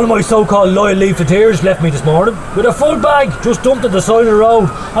air. One of my so-called loyal leafleteers left me this morning with a full bag just dumped at the side of the road,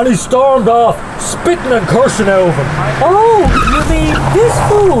 and he stormed off, spitting and cursing over him. Oh, you mean this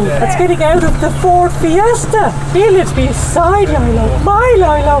fool that's getting out of the Ford Fiesta? He lives beside Lilo. My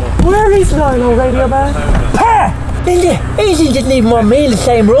Lilo. Where is Lilo, Radio Man? Pa! Linda, Aidan didn't even want me in the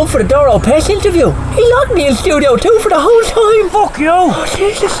same room for the Doro Pest interview. He locked me in studio 2 for the whole time. Fuck you! Oh,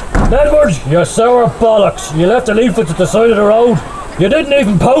 Jesus. Edward, you sour bollocks. You left the leaflets at the side of the road. You didn't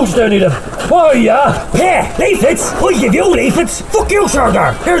even post any of them. Why, yeah? Hey, leaflets? I give you leaflets. Fuck you,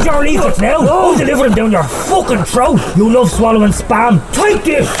 Sardar. Here's your leaflets now. I'll deliver them down your fucking throat. You love swallowing spam. Take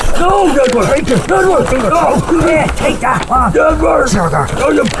this. No, Edward. Take it. Edward, take it. Yeah, take that. Edward. Sardar.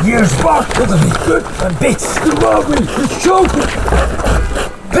 You spot. Look at me. Good. And bits. It's choking.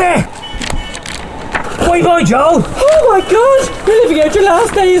 Hey. Bye-bye, Joe. Oh my God! You're living out your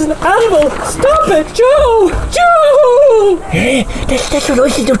last day as an animal. Stop it, Joe! Joe! That's what I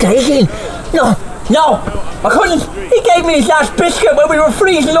should do to Aidan. No, I couldn't. He gave me his last biscuit when we were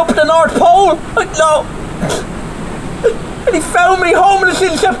freezing up at the North Pole. No. And he found me homeless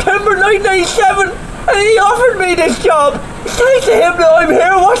in September 1997, and he offered me this job. It's thanks to him that I'm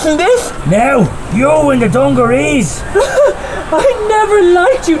here watching this. Now, you in the dungarees. I never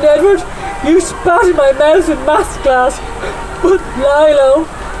liked you, Edward. You spat in my mouth in maths class. But Lilo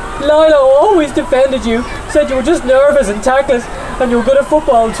always defended you, said you were just nervous and tactless, and you were good at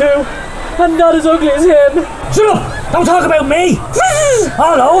football too, and not as ugly as him. Shut up! Don't talk about me!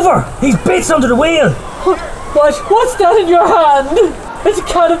 All over! He's bits under the wheel! What's that in your hand? It's a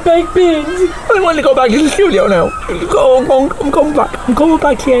can of baked beans. I want to go back to the studio now. I'm coming back. I'm coming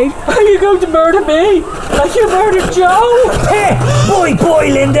back, Kate. Are you going to murder me? Like you murdered Joe? Hey! Boy,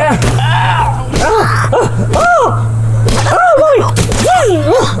 Linda!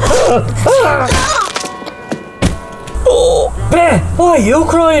 Ben, what are you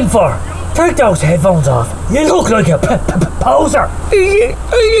crying for? Take those headphones off. You look like a poser.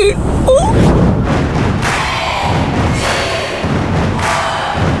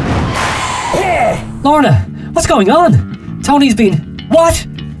 Lorna, what's going on? Tony's been, what?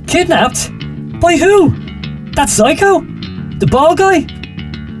 Kidnapped? By who? That psycho? The bald guy?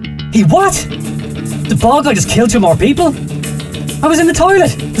 He what? The bald guy just killed 2 more people? I was in the toilet.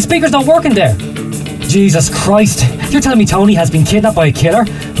 The speaker's not working there. Jesus Christ. You're telling me Tony has been kidnapped by a killer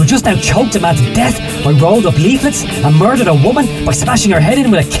who just now choked a man to death by rolled up leaflets and murdered a woman by smashing her head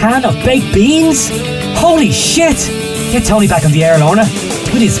in with a can of baked beans? Holy shit! Get Tony back on the air, Lorna.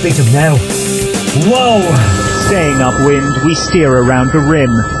 We need to speak to him now. Whoa! Staying upwind, we steer around the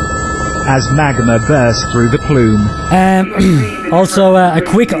rim as magma bursts through the plume. Also, a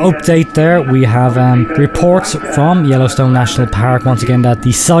quick update there. We have reports from Yellowstone National Park once again that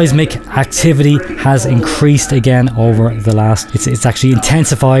the seismic activity has increased again over the last... It's actually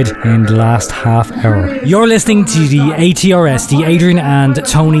intensified in the last half hour. You're listening to the ATRS, the Adrian and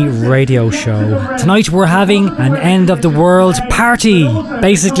Tony radio show. Tonight we're having an end of the world party.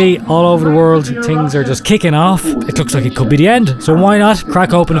 Basically, all over the world, things are just kicking off. It looks like it could be the end. So why not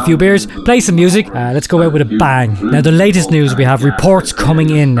crack open a few beers, play some music, let's go out with a bang. Now the latest news, we have reports coming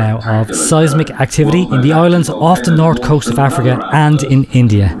in now of seismic activity in the islands off the north coast of Africa and in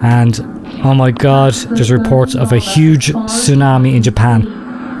India. And oh my god, there's reports of a huge tsunami in Japan.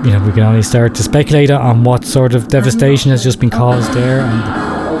 You know, we can only start to speculate on what sort of devastation has just been caused there.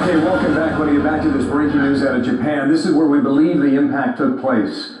 Okay, welcome back. What do you back to this breaking news out of Japan? This is where we believe the impact took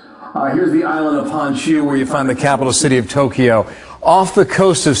place. Here's the island of Honshu, where you find the capital city of Tokyo. Off the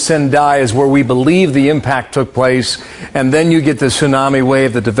coast of Sendai is where we believe the impact took place, and then you get the tsunami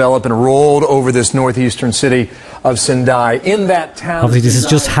wave that developed and rolled over this northeastern city of Sendai. In that town... Obviously this is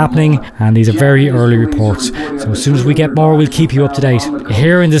just happening, and these are very early reports, so as soon as we get more we'll keep you up to date.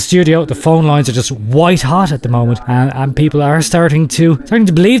 Here in the studio, the phone lines are just white hot at the moment, and people are starting to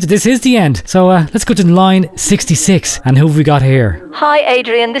believe that this is the end. So let's go to line 66, and who have we got here? Hi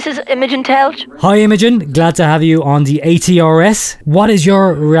Adrian, this is Imogen Telch. Hi Imogen, glad to have you on the ATRS. What has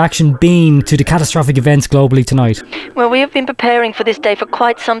your reaction been to the catastrophic events globally tonight? Well, we have been preparing for this day for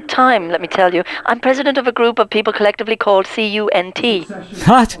quite some time, let me tell you. I'm president of a group of people collectively called CUNT.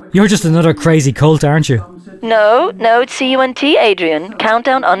 What? You're just another crazy cult, aren't you? No, it's CUNT, Adrian.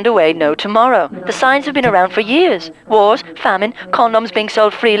 Countdown underway, no tomorrow. The signs have been around for years. Wars, famine, condoms being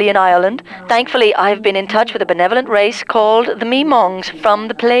sold freely in Ireland. Thankfully, I've been in touch with a benevolent race called the Mimongs from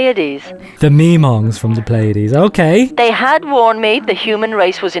the Pleiades. The Mimongs from the Pleiades, okay. They had warned me the human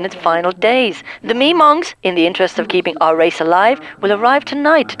race was in its final days. The Mimongs, in the interest of keeping our race alive, will arrive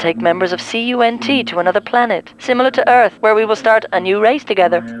tonight to take members of CUNT to another planet, similar to Earth, where we will start a new race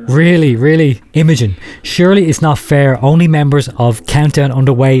together. Really? Imogen, surely it's not fair only members of Countdown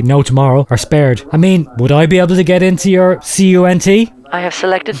Underway No Tomorrow are spared. I mean, would I be able to get into your CUNT? I have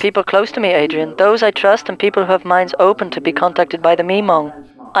selected people close to me, Adrian, those I trust and people who have minds open to be contacted by the Mimong.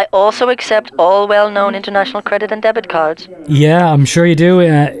 I also accept all well-known international credit and debit cards. Yeah, I'm sure you do,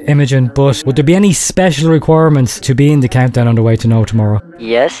 Imogen, but would there be any special requirements to be in the Countdown Underway to No Tomorrow?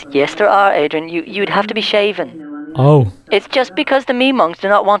 Yes, there are, Adrian. You'd have to be shaven. Oh. It's just because the Mimongs do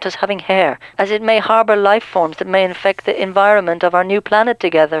not want us having hair, as it may harbour life forms that may infect the environment of our new planet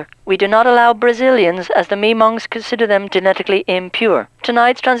together. We do not allow Brazilians, as the Mimongs consider them genetically impure.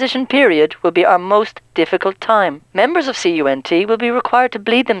 Tonight's transition period will be our most difficult time. Members of CUNT will be required to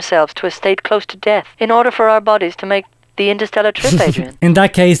bleed themselves to a state close to death in order for our bodies to make the interstellar trip, Adrian. In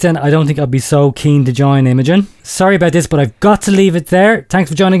that case, then, I don't think I'd be so keen to join, Imogen. Sorry about this, but I've got to leave it there. Thanks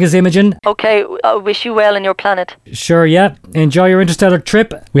for joining us, Imogen. Okay, I wish you well in your planet. Sure, yeah. Enjoy your interstellar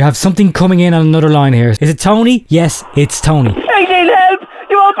trip. We have something coming in on another line here. Is it Tony? Yes, it's Tony. I need help!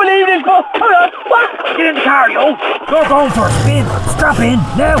 You won't believe this, but come on! What? Get in the car, yo! You're going for a spin. Strap in,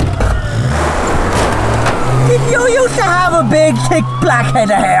 now! Did you used to have a big, thick, black head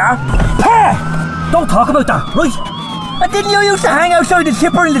of hair? Hey! Don't talk about that, right? And didn't you used to hang outside the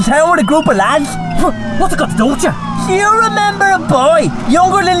tipper in the town with a group of lads? What's it got to do with you? Do you remember a boy,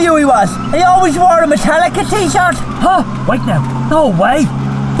 younger than you he was? He always wore a Metallica t-shirt. Huh? Wait now. No way.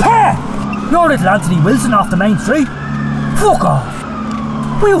 Hey! You're little Anthony Wilson off the main street. Fuck off.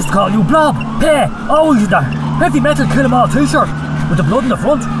 We used to call you Blob. Hey, always with that heavy metal kill 'em all t-shirt with the blood in the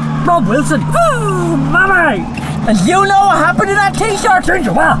front. Rob Wilson. Ooh, mammy! And you know what happened to that t-shirt?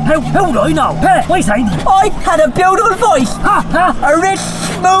 Ginger, well, how would I know? Hey, wait a second. I had a beautiful voice. A rich,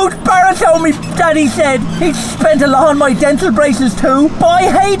 smooth baritone, me daddy said. He spent a lot on my dental braces too, but I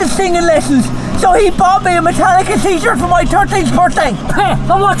hated singing lessons. So he bought me a Metallica t-shirt for my 13th birthday. Hey,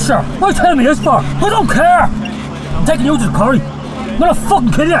 and what, sir? What tell me this for? I don't care. I'm taking you to the quarry. I'm gonna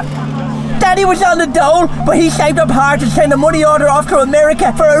fucking kill you. Daddy was on the dole, but he saved up hard to send a money order off to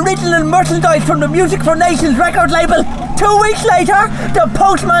America for original merchandise from the Music for Nations record label. 2 weeks later, the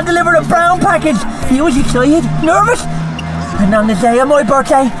postman delivered a brown package. He was excited, nervous, and on the day of my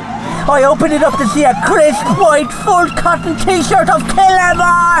birthday, I opened it up to see a crisp, white, full cotton t-shirt of Kill 'Em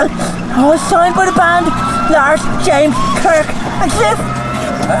All. I was signed by the band, Lars, James, Kirk and Cliff.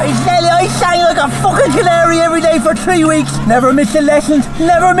 I sang like a fucking canary every day for 3 weeks. Never missed a lesson,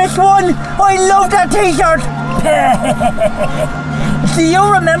 never missed one. I love that t-shirt. Do you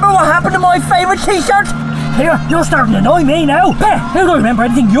remember what happened to my favourite t-shirt? You're starting to annoy me now. How do I remember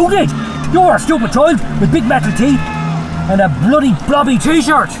anything you did? You were a stupid child with big metal teeth and a bloody blobby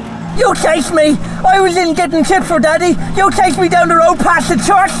t-shirt. You chased me. I was in getting chips for Daddy. You chased me down the road past the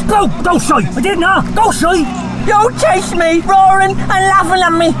church. Go shy. I did not. Go shy. You chased me, roaring and laughing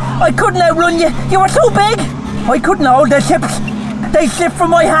at me. I couldn't outrun you. You were so big. I couldn't hold the chips. They slipped from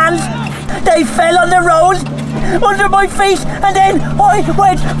my hands. They fell on the road under my feet, and then I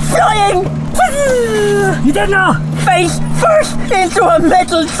went flying. You did not. Face first into a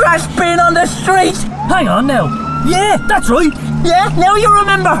metal trash bin on the street. Hang on now. Yeah, that's right. Yeah, now you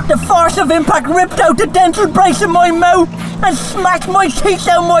remember. The force of impact ripped out the dental brace in my mouth and smacked my teeth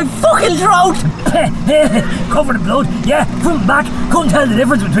down my fucking throat. Covered in blood. Yeah, front and back. Couldn't tell the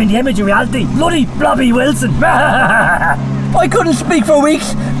difference between the image and reality. Bloody Blobby Wilson. I couldn't speak for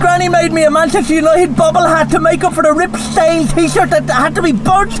weeks. Granny made me a Manchester United bobble hat to make up for the rip-stained t-shirt that had to be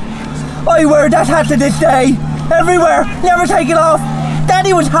burnt. I wear that hat to this day. Everywhere. Never take it off.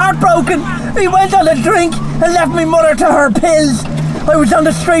 Daddy was heartbroken. He went on a drink and left me mother to her pills. I was on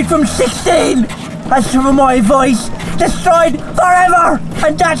the street from 16. As for my voice, destroyed forever.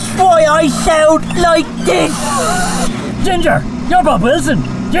 And that's why I sound like this. Ginger, you're Bob Wilson.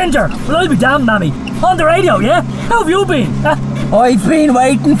 Ginger, well, I'll be damned, Mammy. On the radio, yeah? How have you been? I've been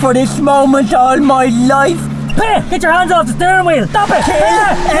waiting for this moment all my life. Hey, get your hands off the steering wheel. Stop it. Kill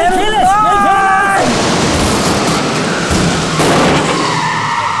it.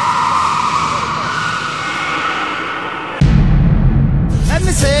 Let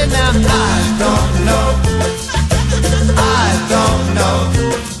me say now, I don't know.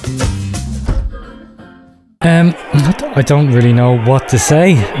 I don't really know what to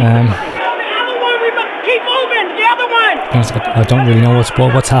say. I don't really know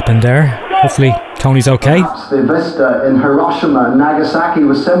what's happened there. Hopefully Tony's okay. Perhaps the vista in Hiroshima and Nagasaki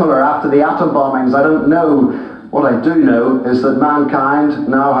was similar after the atom bombings. I don't know. What I do know is that mankind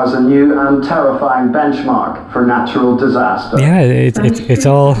now has a new and terrifying benchmark for natural disaster. Yeah,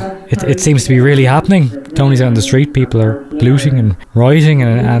 it seems to be really happening. Tony's out on the street, people are looting and rioting,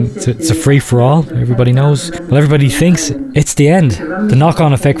 and it's a free-for-all. Everybody knows. Well, everybody thinks it's the end. The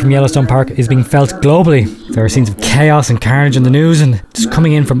knock-on effect from Yellowstone Park is being felt globally. There are scenes of chaos and carnage in the news, and it's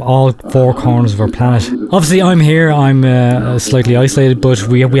coming in from all four corners of our planet. Obviously, I'm here. I'm slightly isolated, but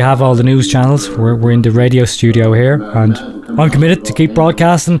we have all the news channels. We're in the radio studio here, and I'm committed to keep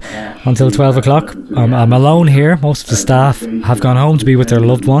broadcasting until 12 o'clock. I'm alone here. Most of the staff have gone home to be with their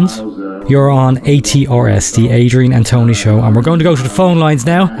loved ones. You're on ATRS, the Adrian and Tony show, and we're going to go to the phone lines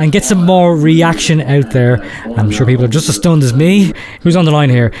now and get some more reaction out there. I'm sure people are just as stunned as me. Who's on the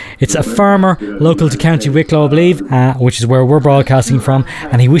line here? It's a farmer local to County Wicklow, I believe, which is where we're broadcasting from,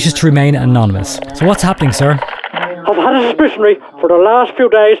 and he wishes to remain anonymous. So what's happening, sir? I've had a suspicion for the last few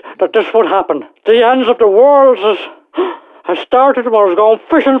days that this would happen. The ends of the world has started when I was going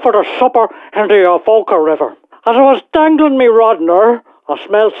fishing for the supper in the Avoca River. As I was dangling me rod in there, I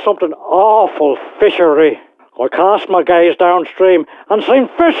smelled something awful fishery. I cast my gaze downstream and seen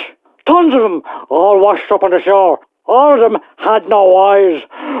fish, tons of them, all washed up on the shore. All of them had no eyes.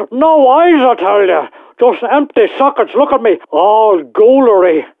 No eyes, I tell you. Just empty sockets, look at me, all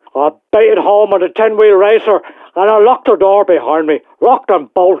ghoulery. I baited home on the 10-wheel racer and I locked the door behind me, locked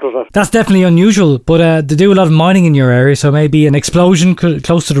and bolted it. That's definitely unusual, but they do a lot of mining in your area, so maybe an explosion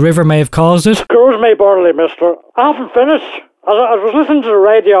close to the river may have caused it. Excuse me, Burley, mister. I haven't finished. As I was listening to the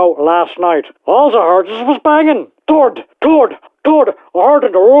radio last night, all I heard was banging. Thud. I heard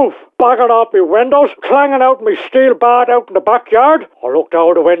in the roof, banging off my windows, clanging out my steel bat out in the backyard. I looked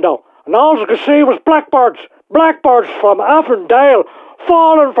out the window, and all I could see was blackbirds from Avondale,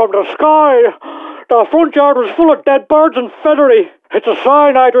 falling from the sky. The front yard was full of dead birds and feathery. It's a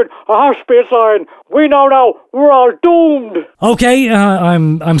sign, Adrian. It has to be a sign. We know now. We're all doomed. Okay,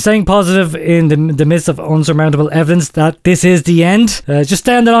 I'm staying positive in the midst of unsurmountable evidence that this is the end. Just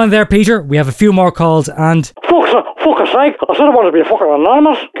stay on the line there, Peter. We have a few more calls and... Fuck's sake. I said I wanted to be fucking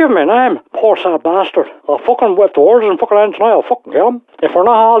anonymous. Give me a name. Poor sad bastard. I'll fucking whip the words and fucking end tonight. I'll fucking kill him. If we're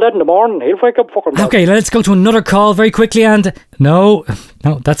not all dead in the morning, he'll wake up fucking... Okay, let's go to another call very quickly and... No,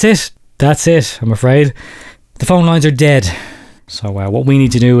 that's it. That's it, I'm afraid. The phone lines are dead. So what we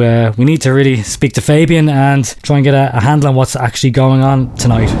need to do, we need to really speak to Fabian and try and get a handle on what's actually going on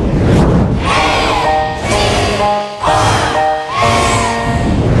tonight.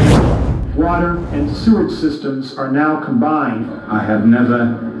 Water and sewage systems are now combined. I have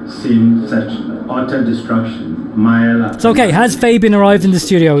never seen such utter destruction. Mile after It's okay, has Fabian arrived in the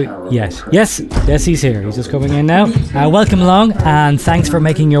studio yet? Yes, he's here. He's just coming in now. Welcome along, and thanks for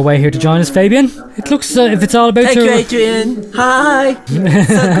making your way here to join us, Fabian. It looks if it's all about Thank you, Adrian. Hi. So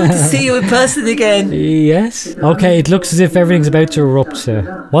good to see you in person again. Yes. Okay, it looks as if everything's about to erupt.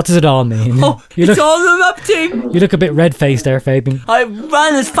 What does it all mean? Oh, it's all erupting. You look a bit red-faced there, Fabian. I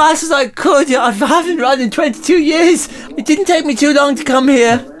ran as fast as I could. I haven't run in 22 years. It didn't take me too long to come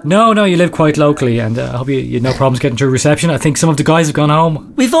here. No, you live quite locally, and I hope you had no problems getting through reception. I think some of the guys have gone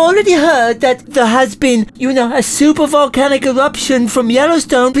home. We've already heard that there has been, a super volcanic eruption from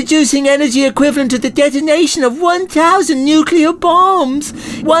Yellowstone producing energy equivalent to the detonation of 1,000 nuclear bombs.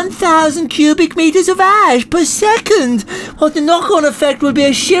 1,000 cubic meters of ash per second. Well, the knock-on effect will be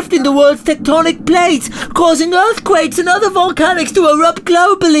a shift in the world's tectonic plates, causing earthquakes and other volcanics to erupt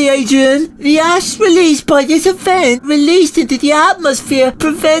globally, Adrian. The ash released by this event released into the atmosphere,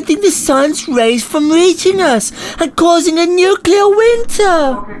 preventing the sun's rays from reaching us and causing a nuclear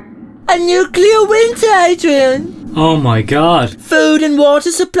winter. A nuclear winter, Adrian. Oh my god. Food and water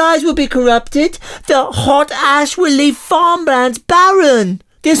supplies will be corrupted. The hot ash will leave farmlands barren.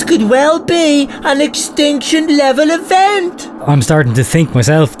 This could well be an extinction level event. I'm starting to think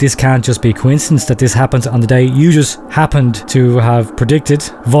myself, this can't just be a coincidence that this happens on the day you just happened to have predicted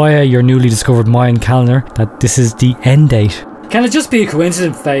via your newly discovered Mayan calendar that this is the end date. Can it just be a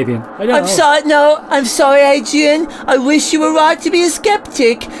coincidence, Fabian? I'm sorry, Adrian. I wish you were right to be a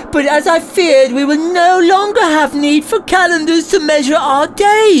skeptic, but as I feared, we will no longer have need for calendars to measure our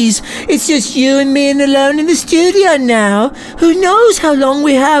days. It's just you and me and alone in the studio now. Who knows how long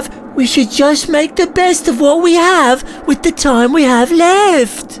we have? We should just make the best of what we have with the time we have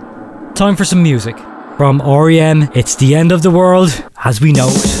left. Time for some music. From R.E.M., it's the end of the world as we know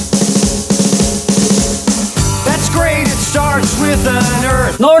it. Starts with an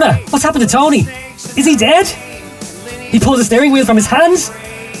earth. Lorna, what's happened to Tony? Is he dead? He pulled the steering wheel from his hands?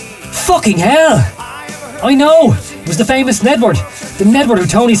 Fucking hell! I know! It was the famous Nedward. The Nedward who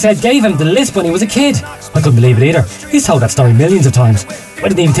Tony said gave him the lisp when he was a kid. I couldn't believe it either. He's told that story millions of times. I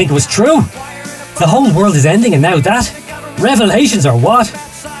didn't even think it was true. The whole world is ending and now that? Revelations or what?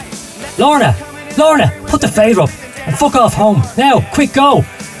 Lorna, put the fader up and fuck off home. Now, quick, go!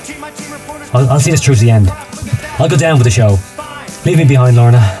 I'll see us through to the end. I'll go down with the show. Leave me behind,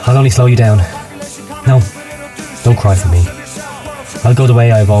 Lorna. I'll only slow you down. No, don't cry for me. I'll go the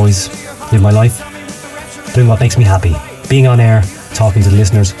way I've always lived my life, doing what makes me happy. Being on air, talking to the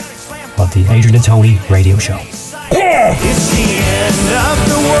listeners of the Adrian and Tony radio show. It's the end of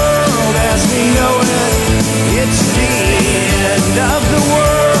the world as we know it. It's the end of the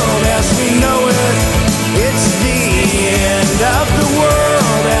world as we know it. It's the end of the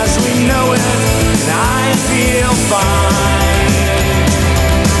world as we know it. And I feel fine.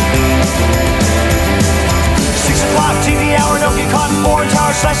 6 o'clock TV hour, don't get caught in foreign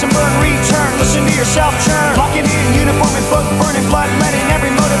tower, slash and burn, return. Listen to yourself churn. Locking in uniform and book, burning blood, letting every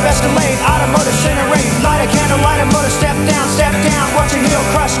motive escalate. Automotive incinerate. Light a candle, light a motor, step down, watch your heel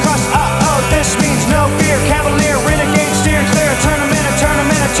crush. This means no fear. Cavalier, renegade, steering clear. Tournament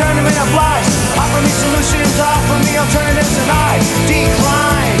of lies. Offer me solutions, offer me alternatives, and I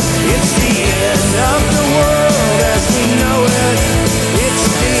decline. It's the end of the world as we know it. It's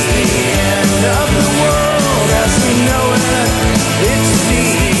the end of the world as we know it. It's the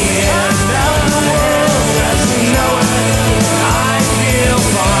end of the world as we know it. I feel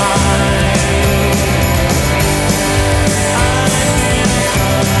fine.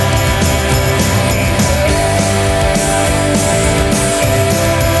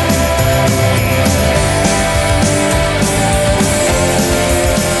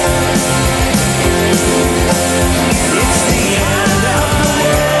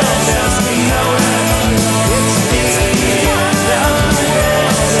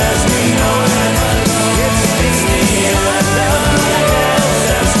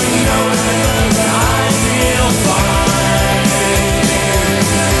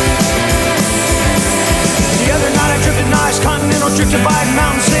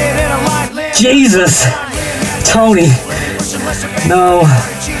 Jesus! Tony! No,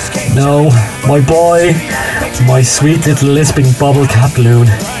 my boy, my sweet little lisping bubble cap loon.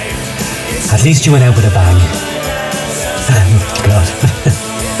 At least you went out with a bang. God.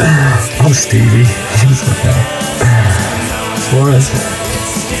 Oh, Stevie. He's okay. Suarez.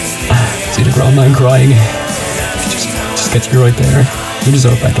 See the grown man crying. Just gets me right there. You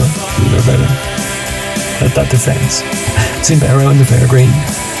deserve better. That defense. Zimbero in the fair green.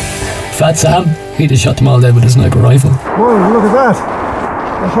 Fat Sam, he just shot them all dead with a sniper rifle. Whoa, look at that!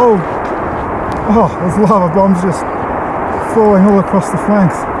 The whole... Oh, there's lava bombs just falling all across the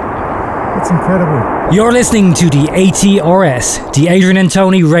flanks. It's incredible. You're listening to the ATRS, the Adrian and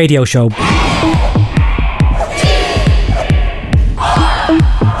Tony radio show.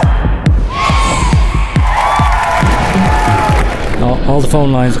 All the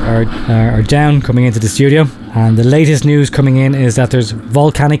phone lines are down coming into the studio, and the latest news coming in is that there's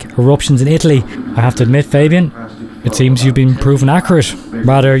volcanic eruptions in Italy. I have to admit, Fabian, it seems you've been proven accurate.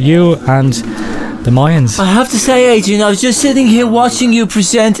 Rather, you and the Mayans. I have to say, Adrian, I was just sitting here watching you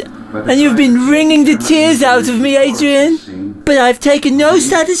present, and you've been wringing the tears out of me, Adrian. But I've taken no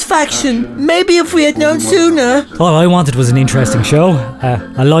satisfaction. Maybe if we had known sooner. All I wanted was an interesting show,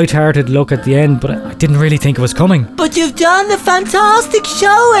 a light-hearted look at the end, but I didn't really think it was coming. But you've done a fantastic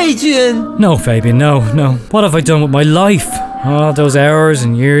show, Adrian. No, Fabian, no. What have I done with my life? Oh, those hours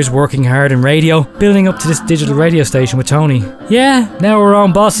and years working hard in radio, building up to this digital radio station with Tony. Yeah, now we're our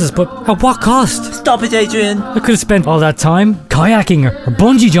own bosses, but at what cost? Stop it, Adrian. I could have spent all that time kayaking or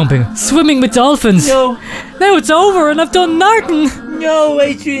bungee jumping, swimming with dolphins. No. Now it's over and I've done nothing. No,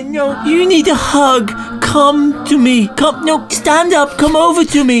 Adrian, no. You need a hug. Come to me. Stand up. Come over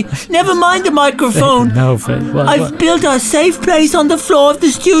to me. Never mind the microphone. No, Fabian. I've built a safe place on the floor of the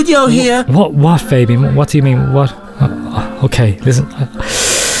studio here. What, Fabian? What do you mean? What? Okay, listen.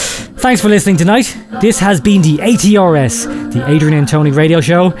 Thanks for listening tonight. This has been the ATRS, the Adrian and Tony radio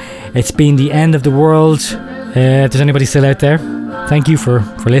show. It's been the end of the world. If there's anybody still out there, thank you for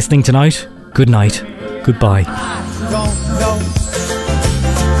listening tonight. Good night. Goodbye. I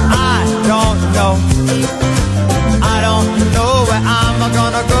don't know where I'm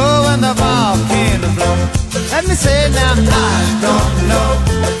gonna go when the volcano blows. Let me say it now. I don't know.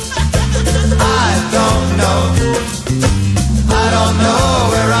 I don't know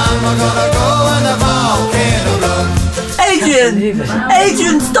where I'm gonna go when the volcano blows.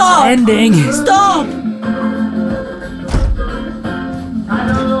 Adrian, stop! Ending. Stop!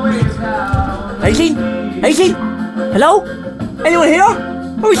 Aileen? Hello? Anyone here?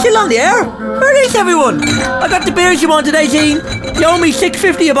 Are we still on the air? Where is everyone? I got the beers you wanted, Aileen. You owe me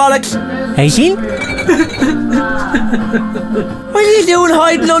 $6.50, you bollocks. Aileen? What are you doing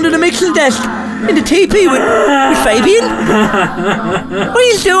hiding under the mixing desk? In the TP with Fabian? What are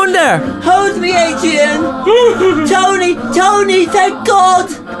you doing there? Hold me, Adrian. Tony, thank God.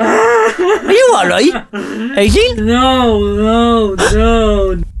 Are you alright? Adrian? No.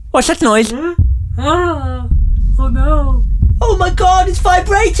 What's that noise? Oh no. Oh my God, it's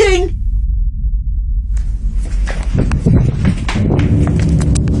vibrating.